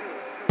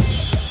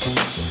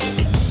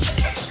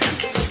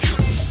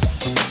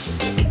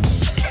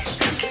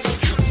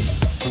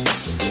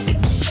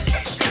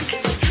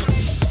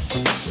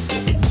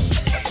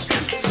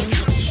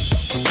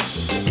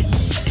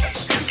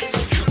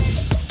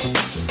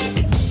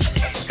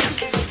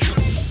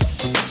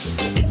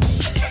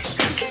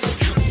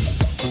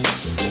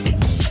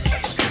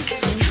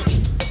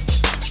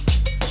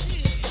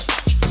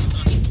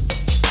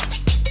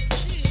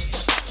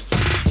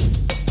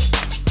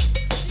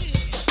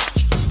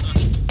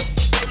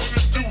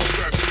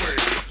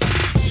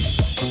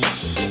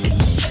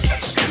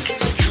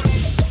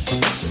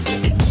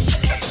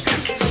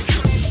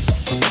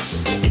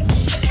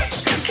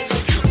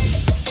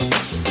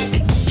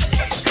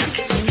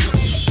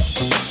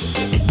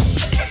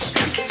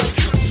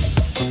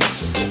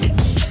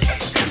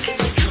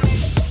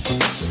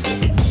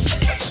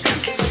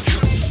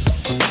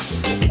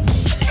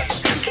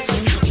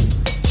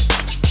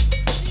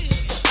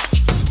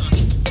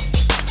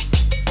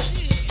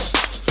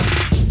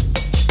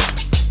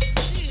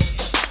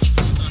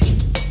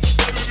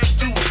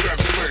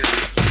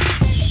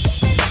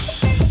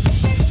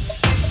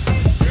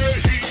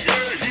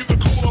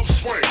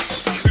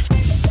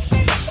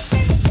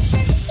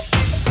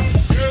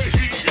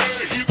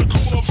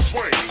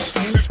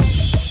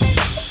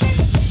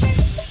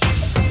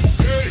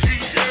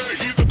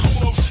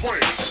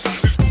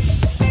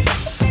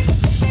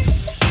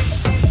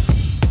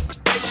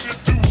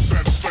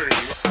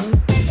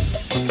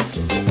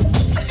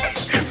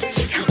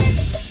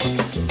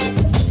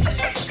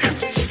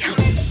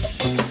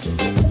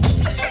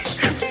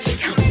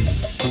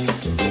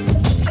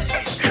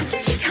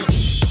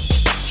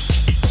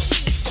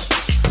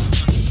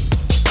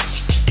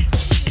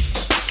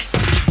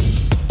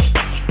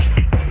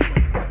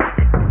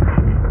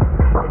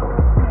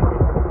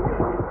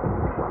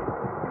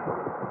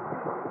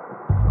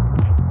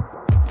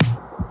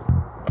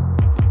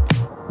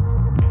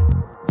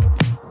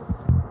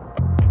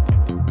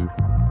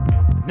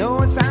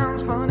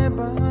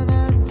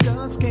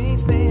 can't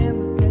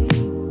stand the pain.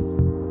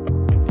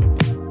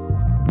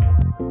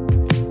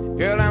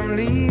 Girl, I'm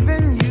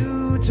leaving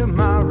you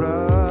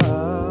tomorrow.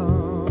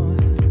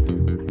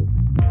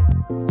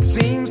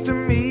 Seems to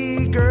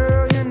me,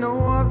 girl, you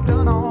know I've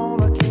done all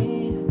I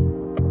can.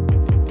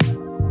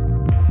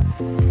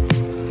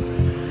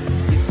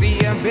 You see,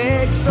 I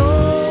beg,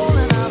 stole,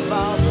 and I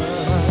borrow.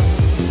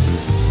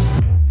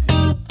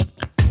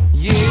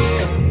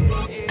 Yeah.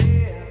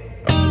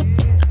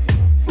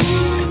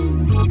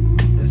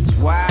 That's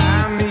why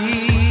I'm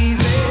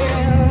easy.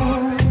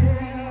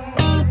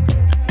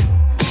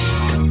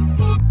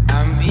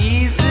 I'm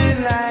easy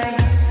like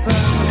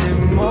Sunday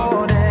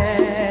morning.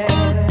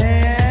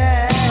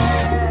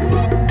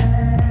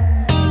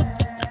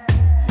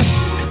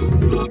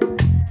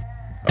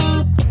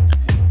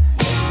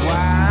 That's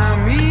why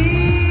I'm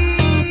easy.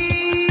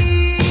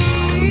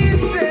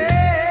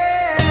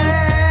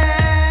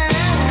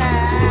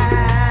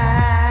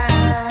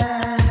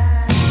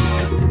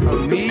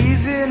 I'm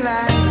easy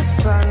like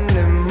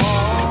Sunday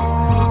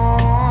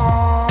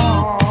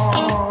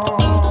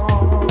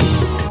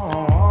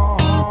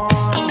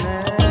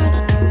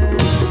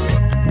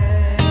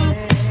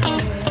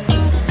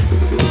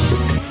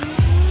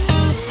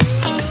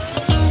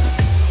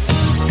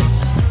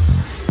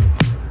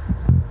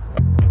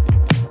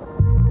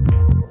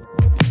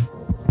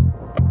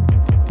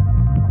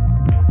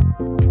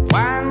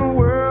Why in the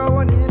world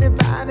would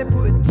anybody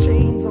put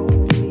chains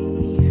on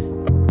me?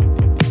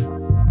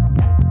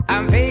 I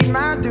paid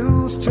my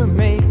dues to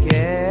make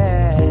it.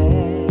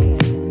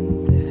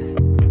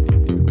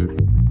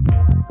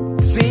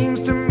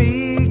 Seems to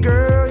me,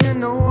 girl, you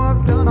know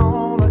I've done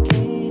all I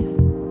can.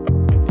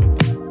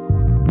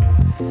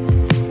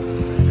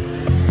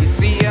 You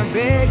see, I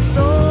beg,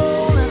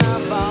 stole, and I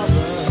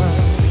borrow.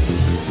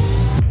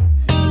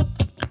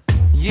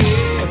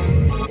 Yeah.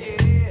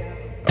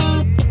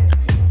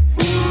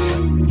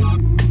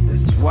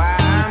 That's why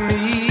I'm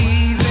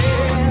easy.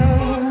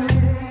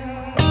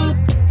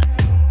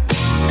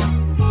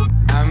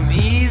 I'm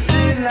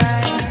easy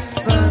like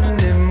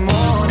Sunday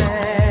morning.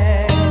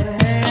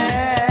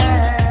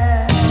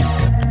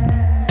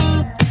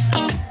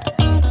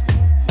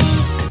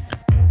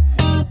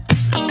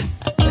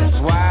 That's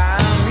why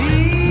I'm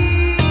easy.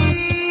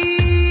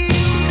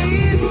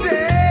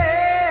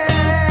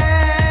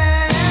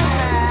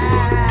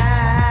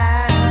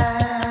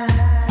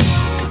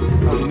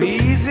 I'm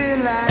easy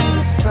like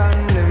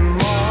Sunday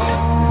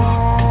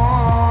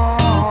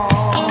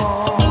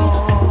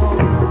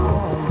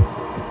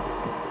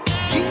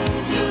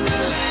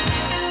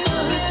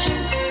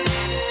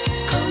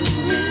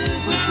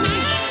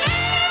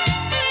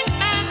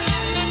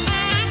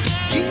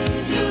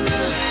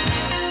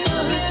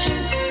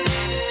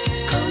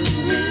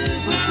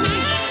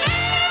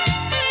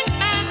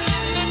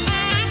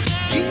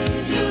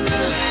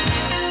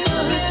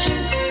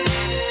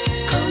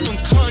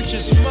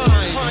Unconscious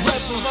mind,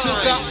 wrestle to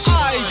the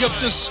eye of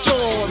the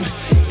storm.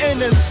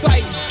 Inner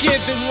sight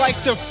given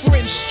like the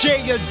French J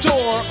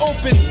adore.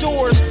 Open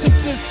doors to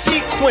this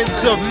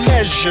sequence of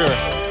measure.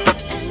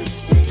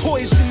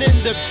 Poison in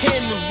the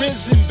pen,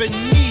 risen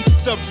beneath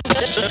the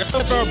pressure.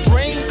 Clever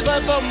brain,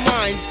 clever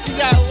mind.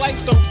 See, I like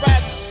the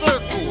rap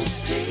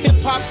circles. Hip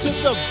hop to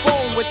the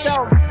bone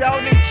without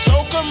sounding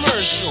so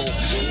commercial.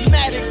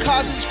 Matter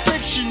causes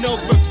friction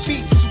over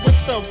beats with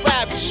the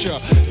rapture.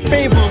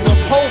 Fable of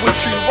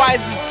poetry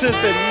rises to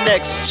the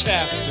next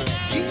chapter.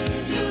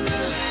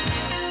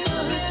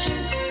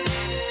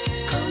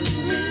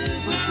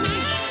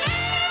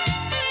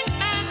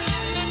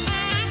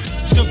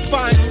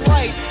 Divine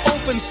light,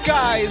 open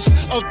skies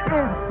of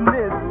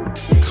infinite.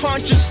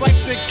 Conscious like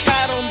the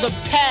cat on the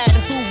pad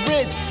who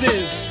read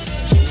this.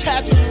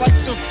 Tapping like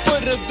the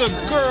foot of the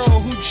girl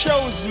who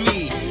chose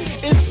me.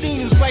 It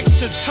seems like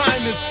the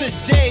time is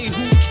today.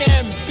 Who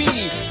can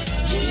be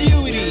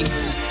beauty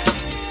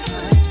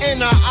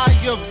in our eye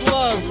of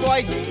love?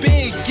 Like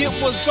big,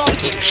 it was all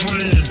a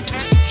dream.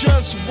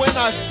 Just when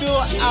I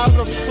feel out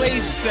of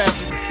place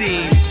as it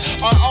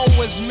seems, I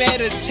always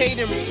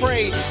meditate and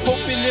pray,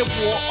 hoping it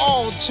will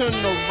all turn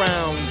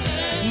around.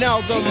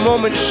 Now the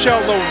moment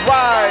shall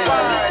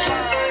arise.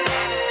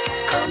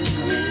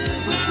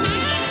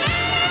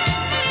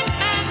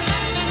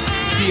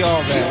 Be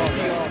all that.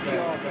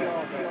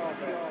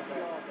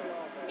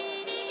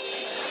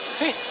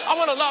 See, I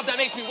want a love that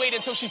makes me wait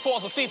until she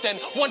falls asleep, then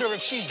wonder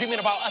if she's dreaming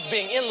about us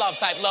being in love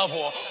type love,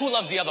 or who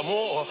loves the other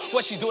more, or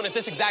what she's doing at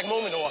this exact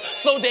moment, or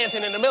slow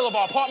dancing in the middle of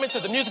our apartment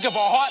to the music of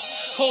our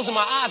hearts, closing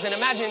my eyes and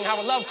imagining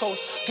how a love code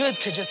good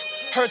could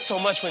just hurt so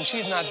much when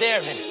she's not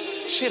there. And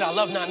shit, I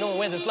love not knowing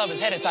where this love is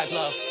headed type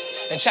love.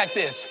 And check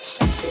this.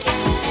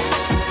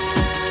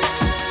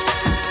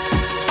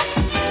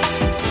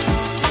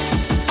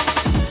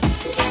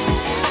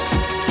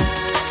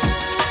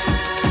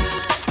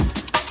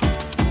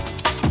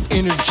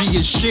 Energy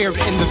is shared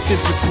in the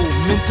physical,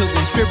 mental,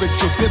 and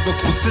spiritual,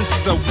 biblical sense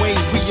of the way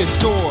we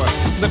adore.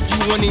 Left you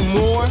wanting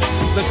more,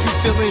 left you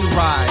feeling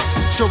rise,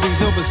 showing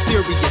your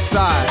mysterious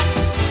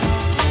sides.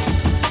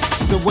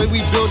 The way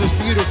we build is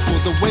beautiful,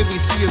 the way we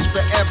see is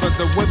forever,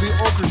 the way we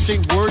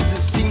orchestrate words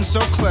that seem so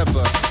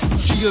clever.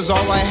 She is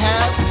all I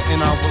have, and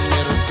I won't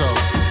let her go.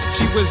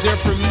 She was there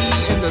for me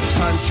in the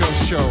time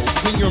show.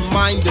 When your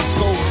mind is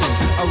golden,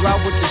 allow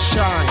it to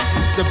shine.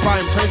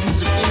 Divine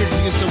presence of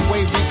energy is the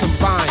way we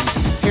combine.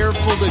 Hair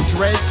full of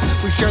dreads,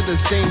 we share the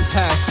same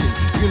passion.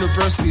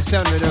 Universally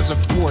centered as a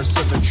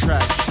force of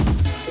attraction.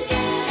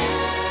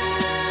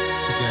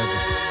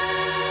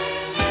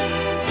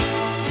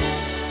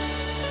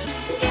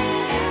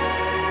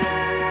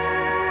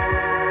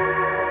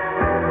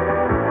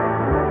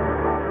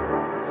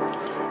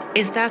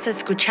 Estás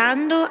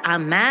escuchando a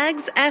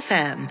Magz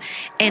FM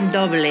en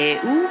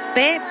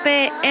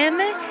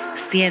WPPM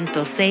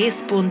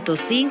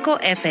 106.5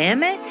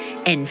 FM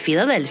en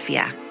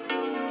Filadelfia.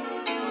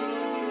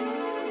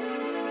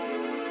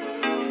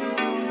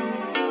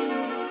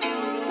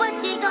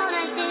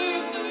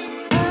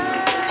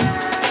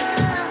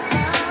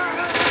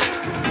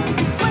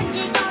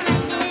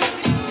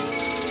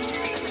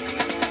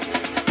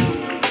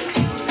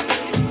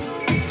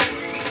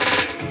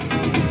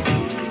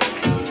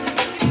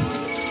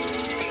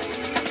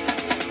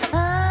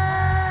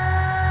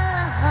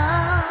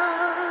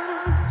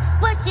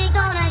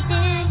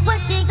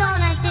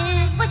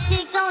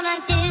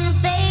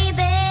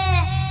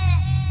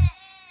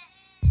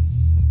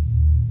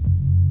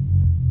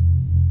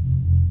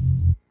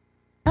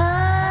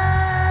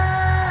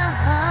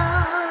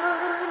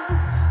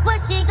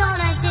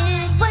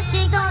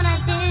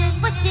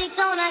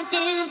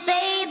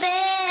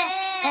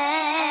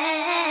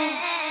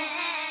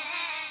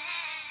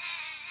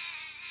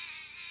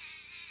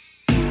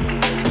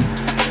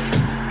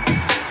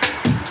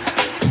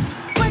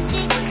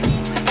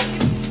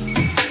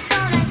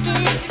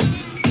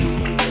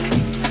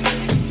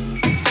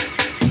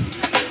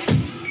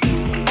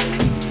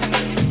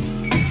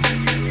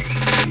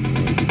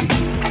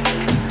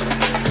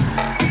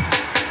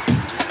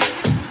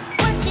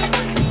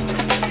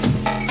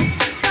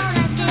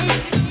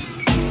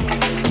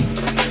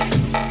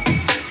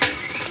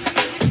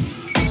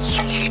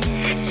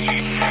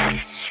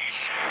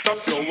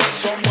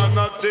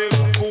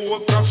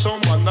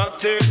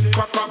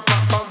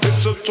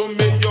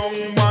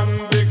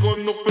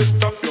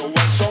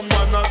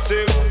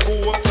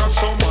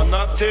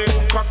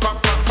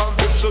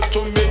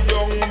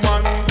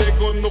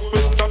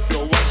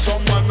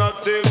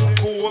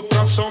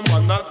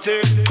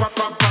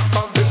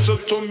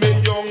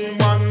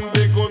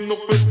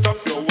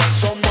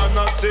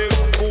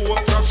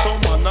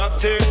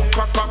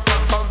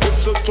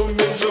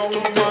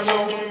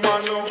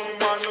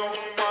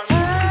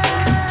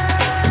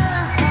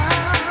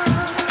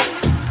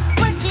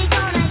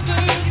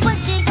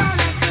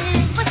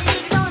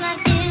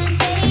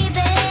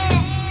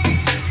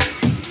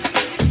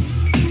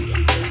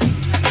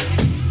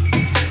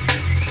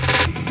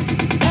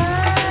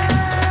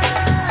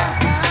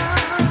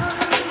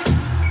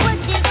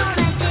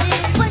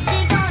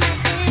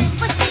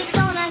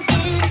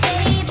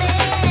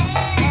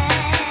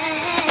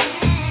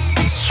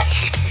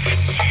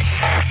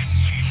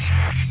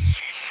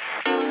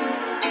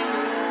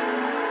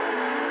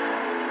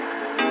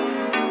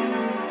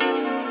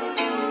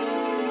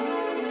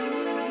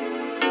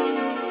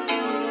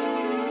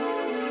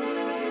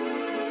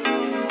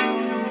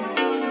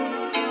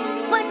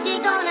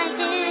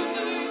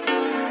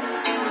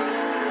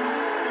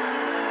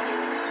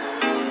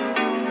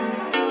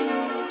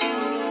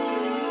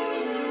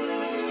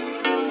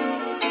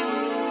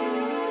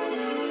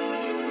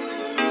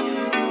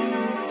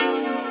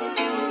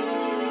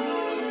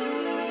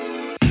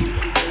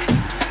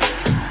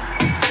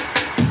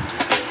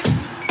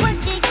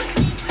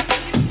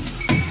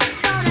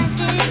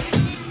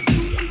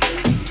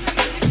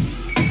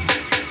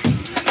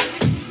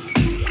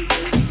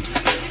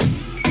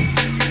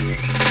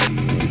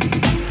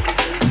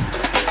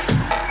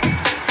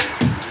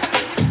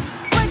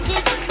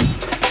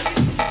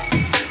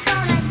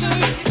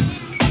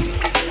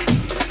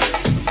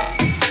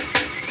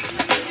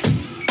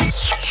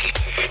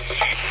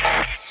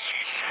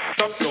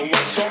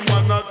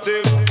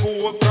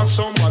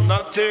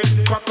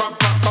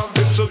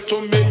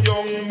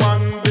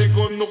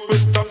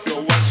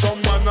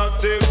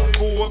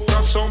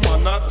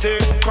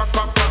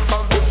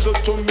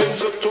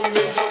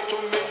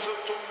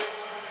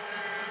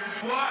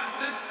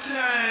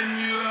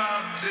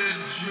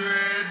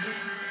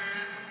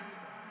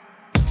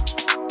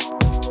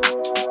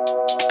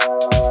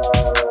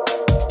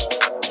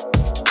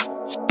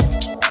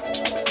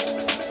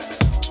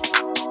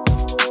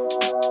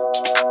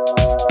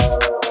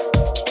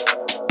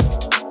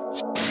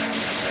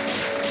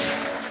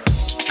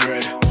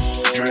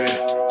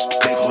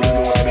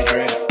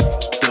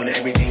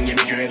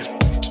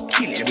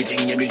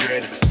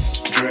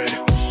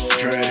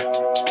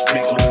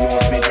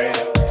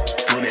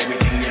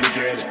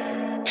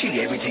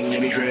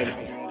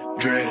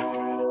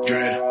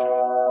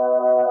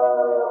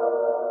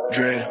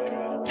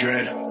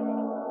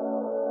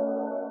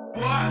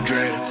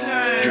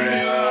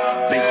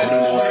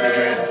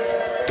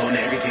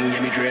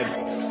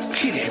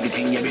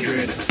 everything, yeah, me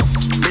dread.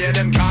 Me and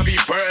them can't be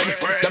friends.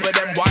 Some of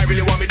them, why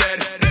really want me dead?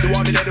 They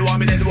want me dead, they want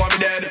me dead, they want me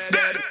dead.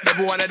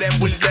 Every one of them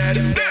will dead.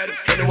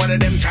 Any one of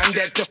them can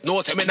dead. Just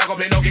know, say me not gonna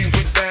play no games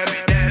with them.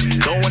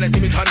 Don't wanna see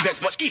me turn vex,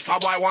 but if a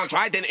boy want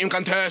try, then him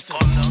can test.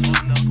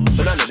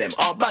 But none of them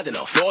are bad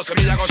enough. No, so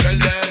me I go tell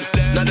them.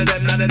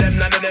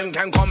 None of them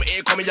can come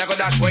here, come here, I go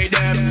dash way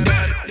them.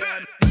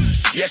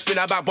 Yes, been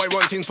a bad boy,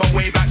 run things from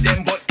way back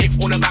then. But if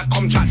all the back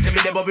come chat to me,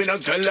 then but we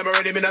don't tell them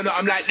already, me know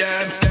I'm like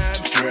them.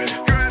 Dread.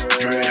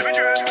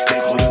 They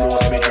call the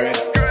nose, me dread.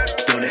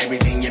 Done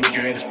everything, yeah, me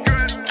dread.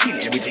 Kill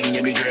everything,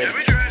 yeah, me dread.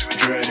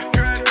 Dread.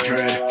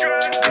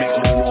 They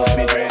call the nose,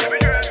 me dread.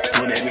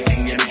 Done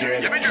everything, yeah, me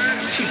dread.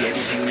 Kill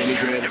everything, yeah, me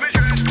dread.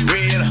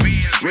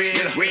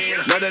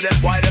 Real. None of them,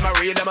 why them a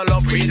real, them a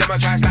love real, them a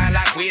try style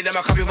like we, them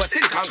a copy, but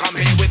still can't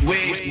compare with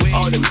we.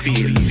 All them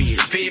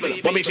feeble,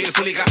 when me feel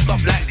fully got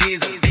stopped like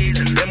diesel.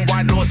 Them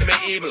white knows me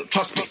evil,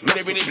 trust me,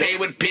 me really play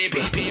with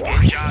people.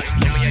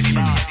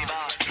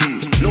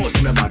 No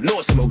see me bad,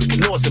 no see me wicked,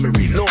 no see me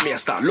real, no me a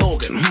star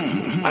Logan.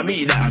 I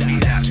mean that.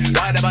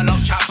 Why them a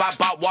love chat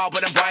about war, but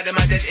them why them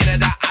a dead in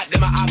that act,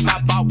 them a act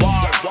about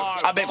war.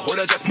 I beg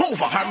hold just move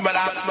a hand,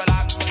 relax.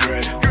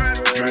 Dread.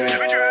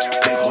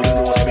 Beg hold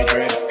no see me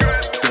dread.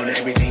 Done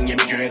everything, yeah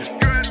me dread.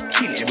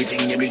 Kill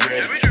everything, yeah me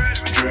dread.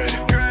 Dread.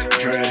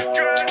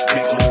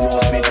 Beg hold no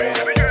see me dread.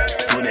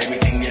 Done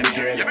everything, yeah me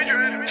dread.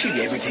 Kill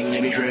everything,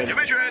 yeah me dread.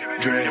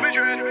 Dread.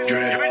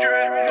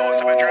 No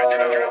see me dread.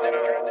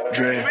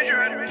 Dread.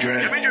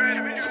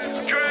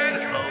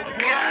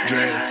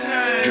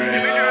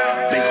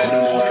 Big hold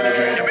on, nose in the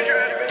dread.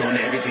 Done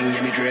everything,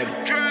 yeah me dread.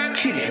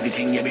 Kill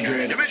everything, yeah me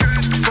dread.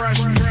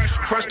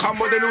 Fresh come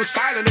with a new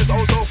style and it's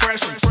also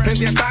fresh.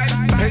 Plenty of style,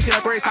 plenty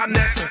of grace, I'm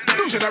next.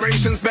 New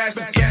generation's best.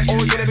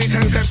 Always gonna be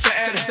 10 steps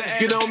ahead.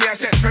 You know me, I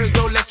set trends,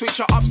 no let's switch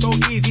it up so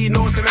easy.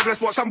 No bless,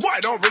 but some boy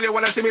don't really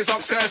wanna see me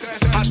success.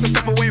 Had to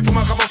step away from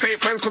a couple fake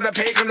friends, cause the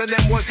pagan and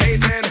them was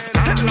hating.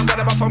 Telling them that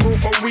I'm about to move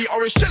from we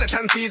orange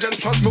gelatin season.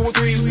 Trust me, we'll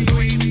do.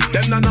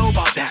 Them not know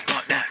about that.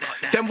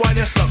 Them why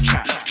just love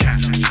chat.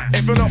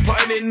 If you're not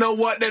putting in no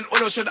work, then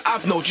Uno should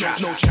have no chat.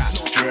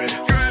 Dread.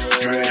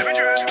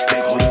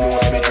 Big hold on,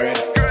 nose, me dread.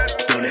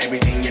 Done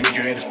everything, yeah me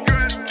dread.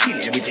 Kill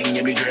everything,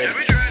 yeah me dread.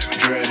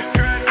 Dread.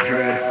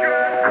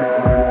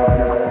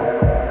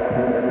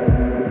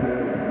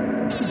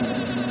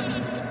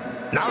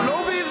 Now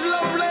love is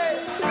lovely.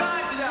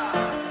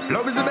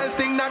 Love is the best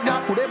thing that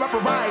God could ever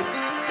provide.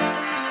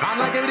 I'm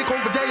like everybody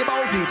come to tell you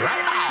about it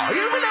right now.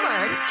 Hear me now,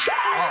 man. Sure.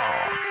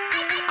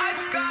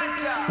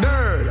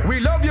 Girl, we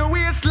love your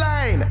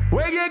waistline.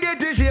 Where you get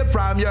this shape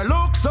from? You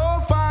look so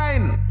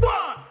fine.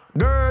 What?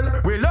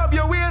 Girl, we love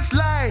your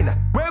waistline.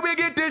 Where we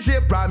get this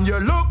shape from? You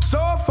look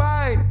so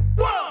fine.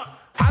 What?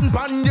 Hand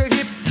on your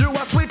hip, you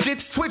a switch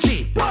it.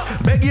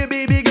 What? Beg your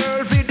baby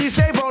girl,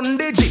 57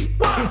 digit.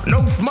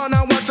 No man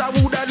I watch, I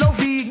woulda love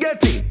he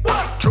get it.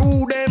 What?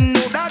 True them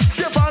know that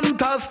you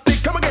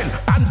fantastic. Come again,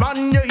 hand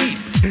on your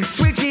hip,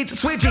 switch it.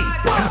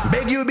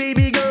 Beg your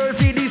baby girl,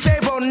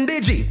 57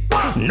 digit.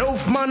 No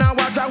man I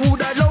watch, I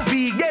woulda love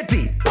he get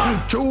it.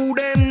 True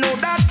them know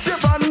that you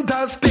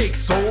fantastic.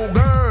 So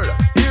girl,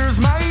 here's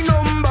my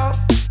number.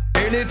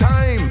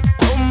 Anytime,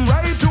 come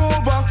right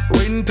over.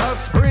 Winter,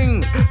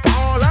 spring,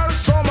 fall or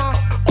summer.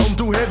 Come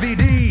to Heavy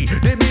D,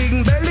 the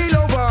big belly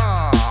lover.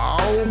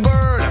 Oh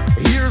girl,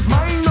 here's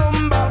my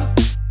number.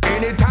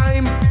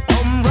 Anytime,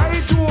 come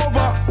right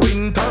over.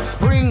 Winter,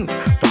 spring,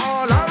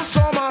 fall or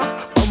summer.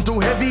 Come to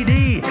Heavy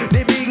D,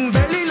 the big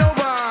belly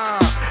lover.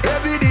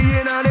 Every day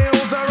in the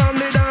house around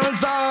the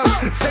dance hall.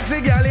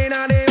 Sexy gal in the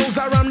house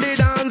around the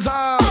dance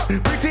hall.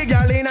 Pretty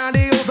gal in the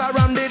house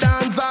around the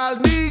dance hall.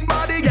 Big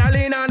body gal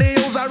in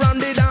the house around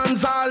the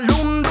dance hall.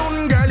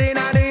 London girl in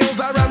the house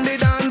around the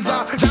dance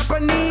hall.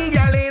 Japanese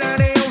gal in the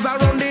house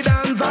around the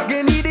dance hall.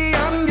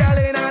 Canadian gal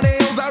in the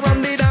house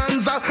around the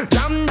dance hall.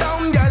 Jam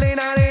down gal in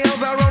the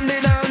house around the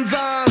dance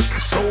hall.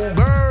 So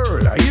girl,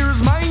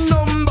 here's my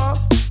number.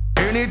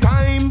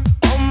 Anytime,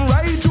 come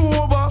right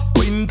over.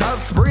 Winter,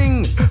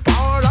 spring,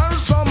 fall or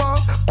summer.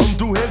 Come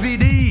to Heavy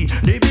D,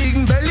 the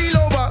big belly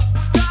lover.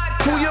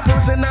 To your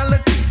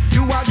personality,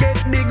 you a get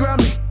the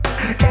Grammy.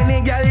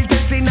 Any gal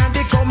testing at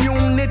the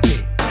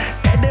community.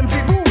 Head them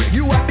fi boo,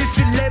 you are the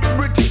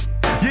celebrity.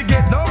 You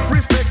get enough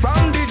respect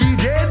from the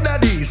DJ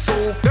daddy.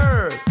 So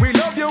girl, we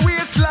love your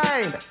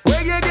waistline.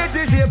 Where you get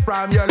this shape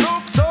from? You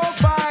look so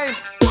fine.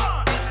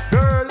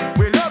 Girl,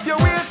 we love your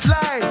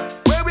waistline.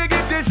 Where we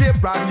get this shape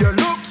from? You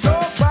look so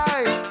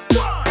fine.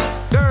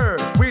 Girl,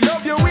 we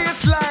love your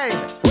waistline.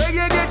 Where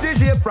you get this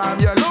shape from?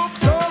 You look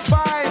so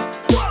fine.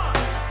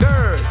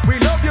 Girl, we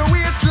love your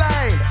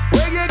waistline.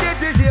 Where you get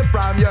this shape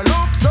from? You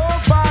look so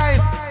fine.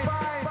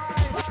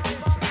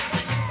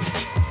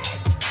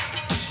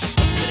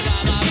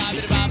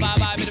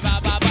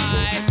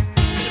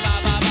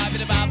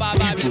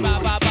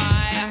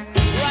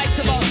 Right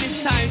about this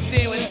time,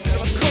 stay with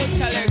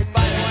culture lyrics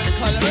by one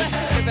called Rest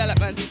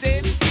Development.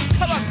 See?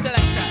 Come up,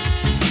 selector.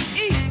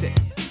 Easy.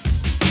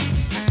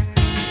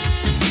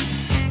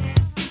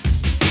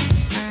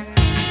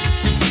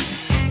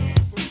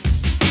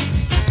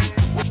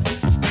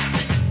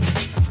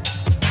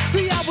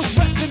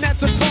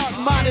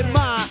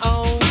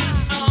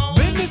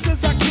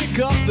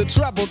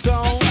 treble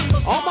tone.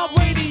 On my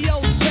radio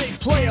tape,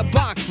 play a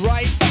box,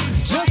 right?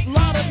 Just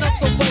loud enough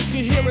so folks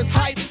can hear us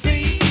hype.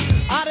 See,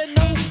 out of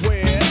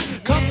nowhere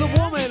comes a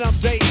woman I'm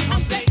dating.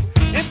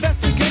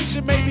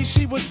 Investigation, maybe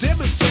she was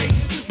demonstrating,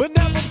 but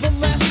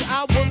nevertheless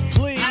I was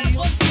pleased.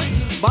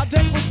 My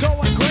day was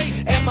going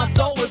great and my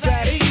soul was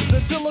at ease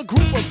until a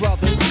group of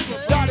brothers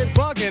started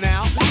bugging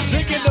out,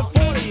 drinking the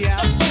 40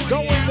 ounce,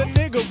 going the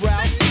nigga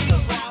route,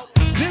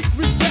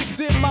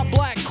 disrespecting my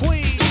black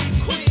queen,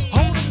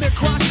 holding their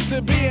crotches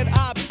and being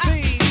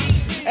obscene.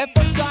 At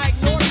first I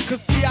ignored it,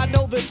 cause see I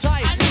know the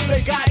type.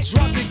 They got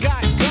drunk and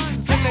got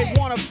guns and they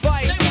wanna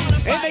fight,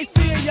 and they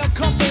see a young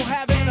couple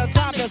having a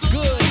time that's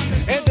good,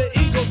 and the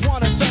egos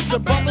wanna test the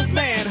brother's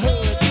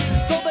manhood.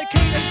 So they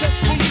came to test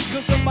speech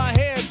cause of my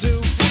hairdo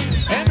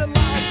and the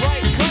loud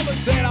bright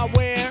colors that I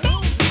wear.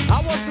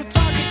 I was the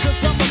target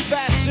cause I'm a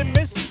fashion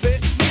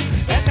misfit,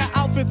 and the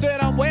outfit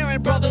that I'm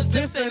wearing, brothers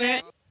dissing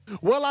it.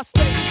 Well, I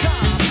stay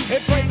calm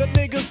and pray the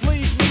niggas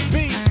leave me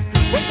be,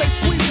 but they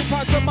squeezing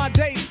parts of my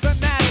date's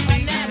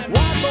anatomy.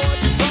 Why,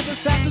 Lord, you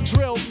brothers have to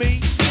drill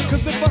me?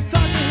 Cause if I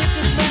start to hit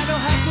this man, they'll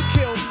have to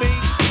kill me.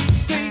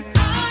 See,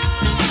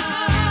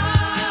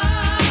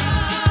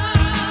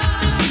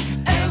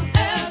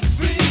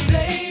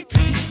 everyday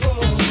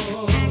people.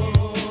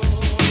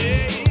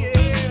 Yeah,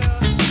 yeah.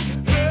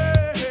 Hey,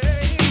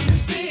 hey. You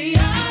see, I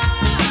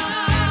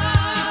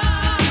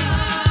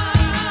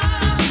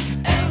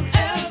am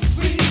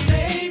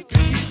everyday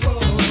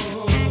people.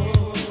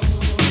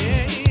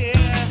 Yeah,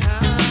 yeah.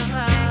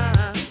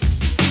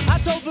 I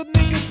told the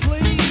niggas,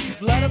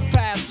 please let us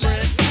pass,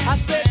 friends. I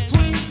said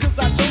please cause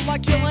I don't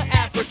like killing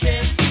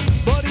Africans,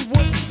 but he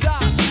wouldn't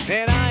stop,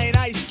 and I ain't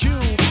Ice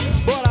Cube,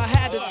 but I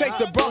had to take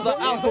the brother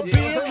out for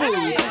being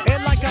rude.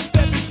 And like I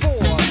said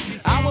before,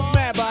 I was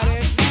mad by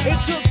then. It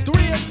took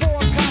 3 or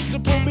 4 cops to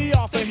pull me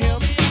off of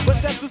him,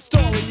 but that's the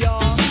story,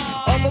 y'all,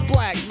 of a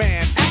black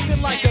man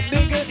acting like a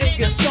nigga and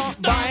get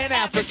stomped by an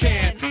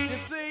African. You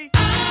see, I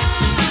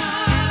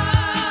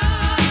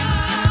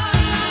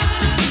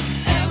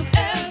am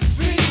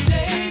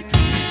everyday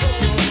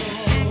people.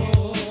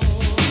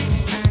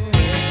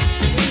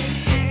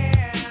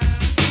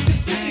 You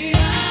see, I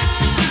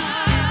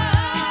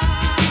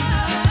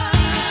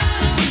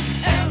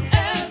am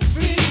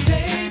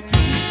everyday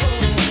people.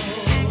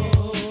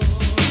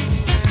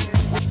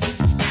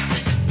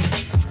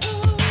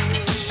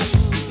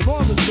 The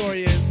moral of the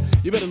story is,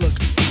 you better look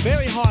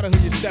very hard at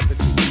who you're stepping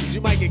to, because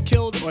you might get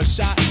killed or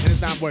shot and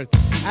it's not worth it.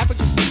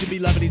 Africans need to be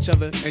loving each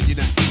other and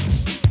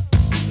united.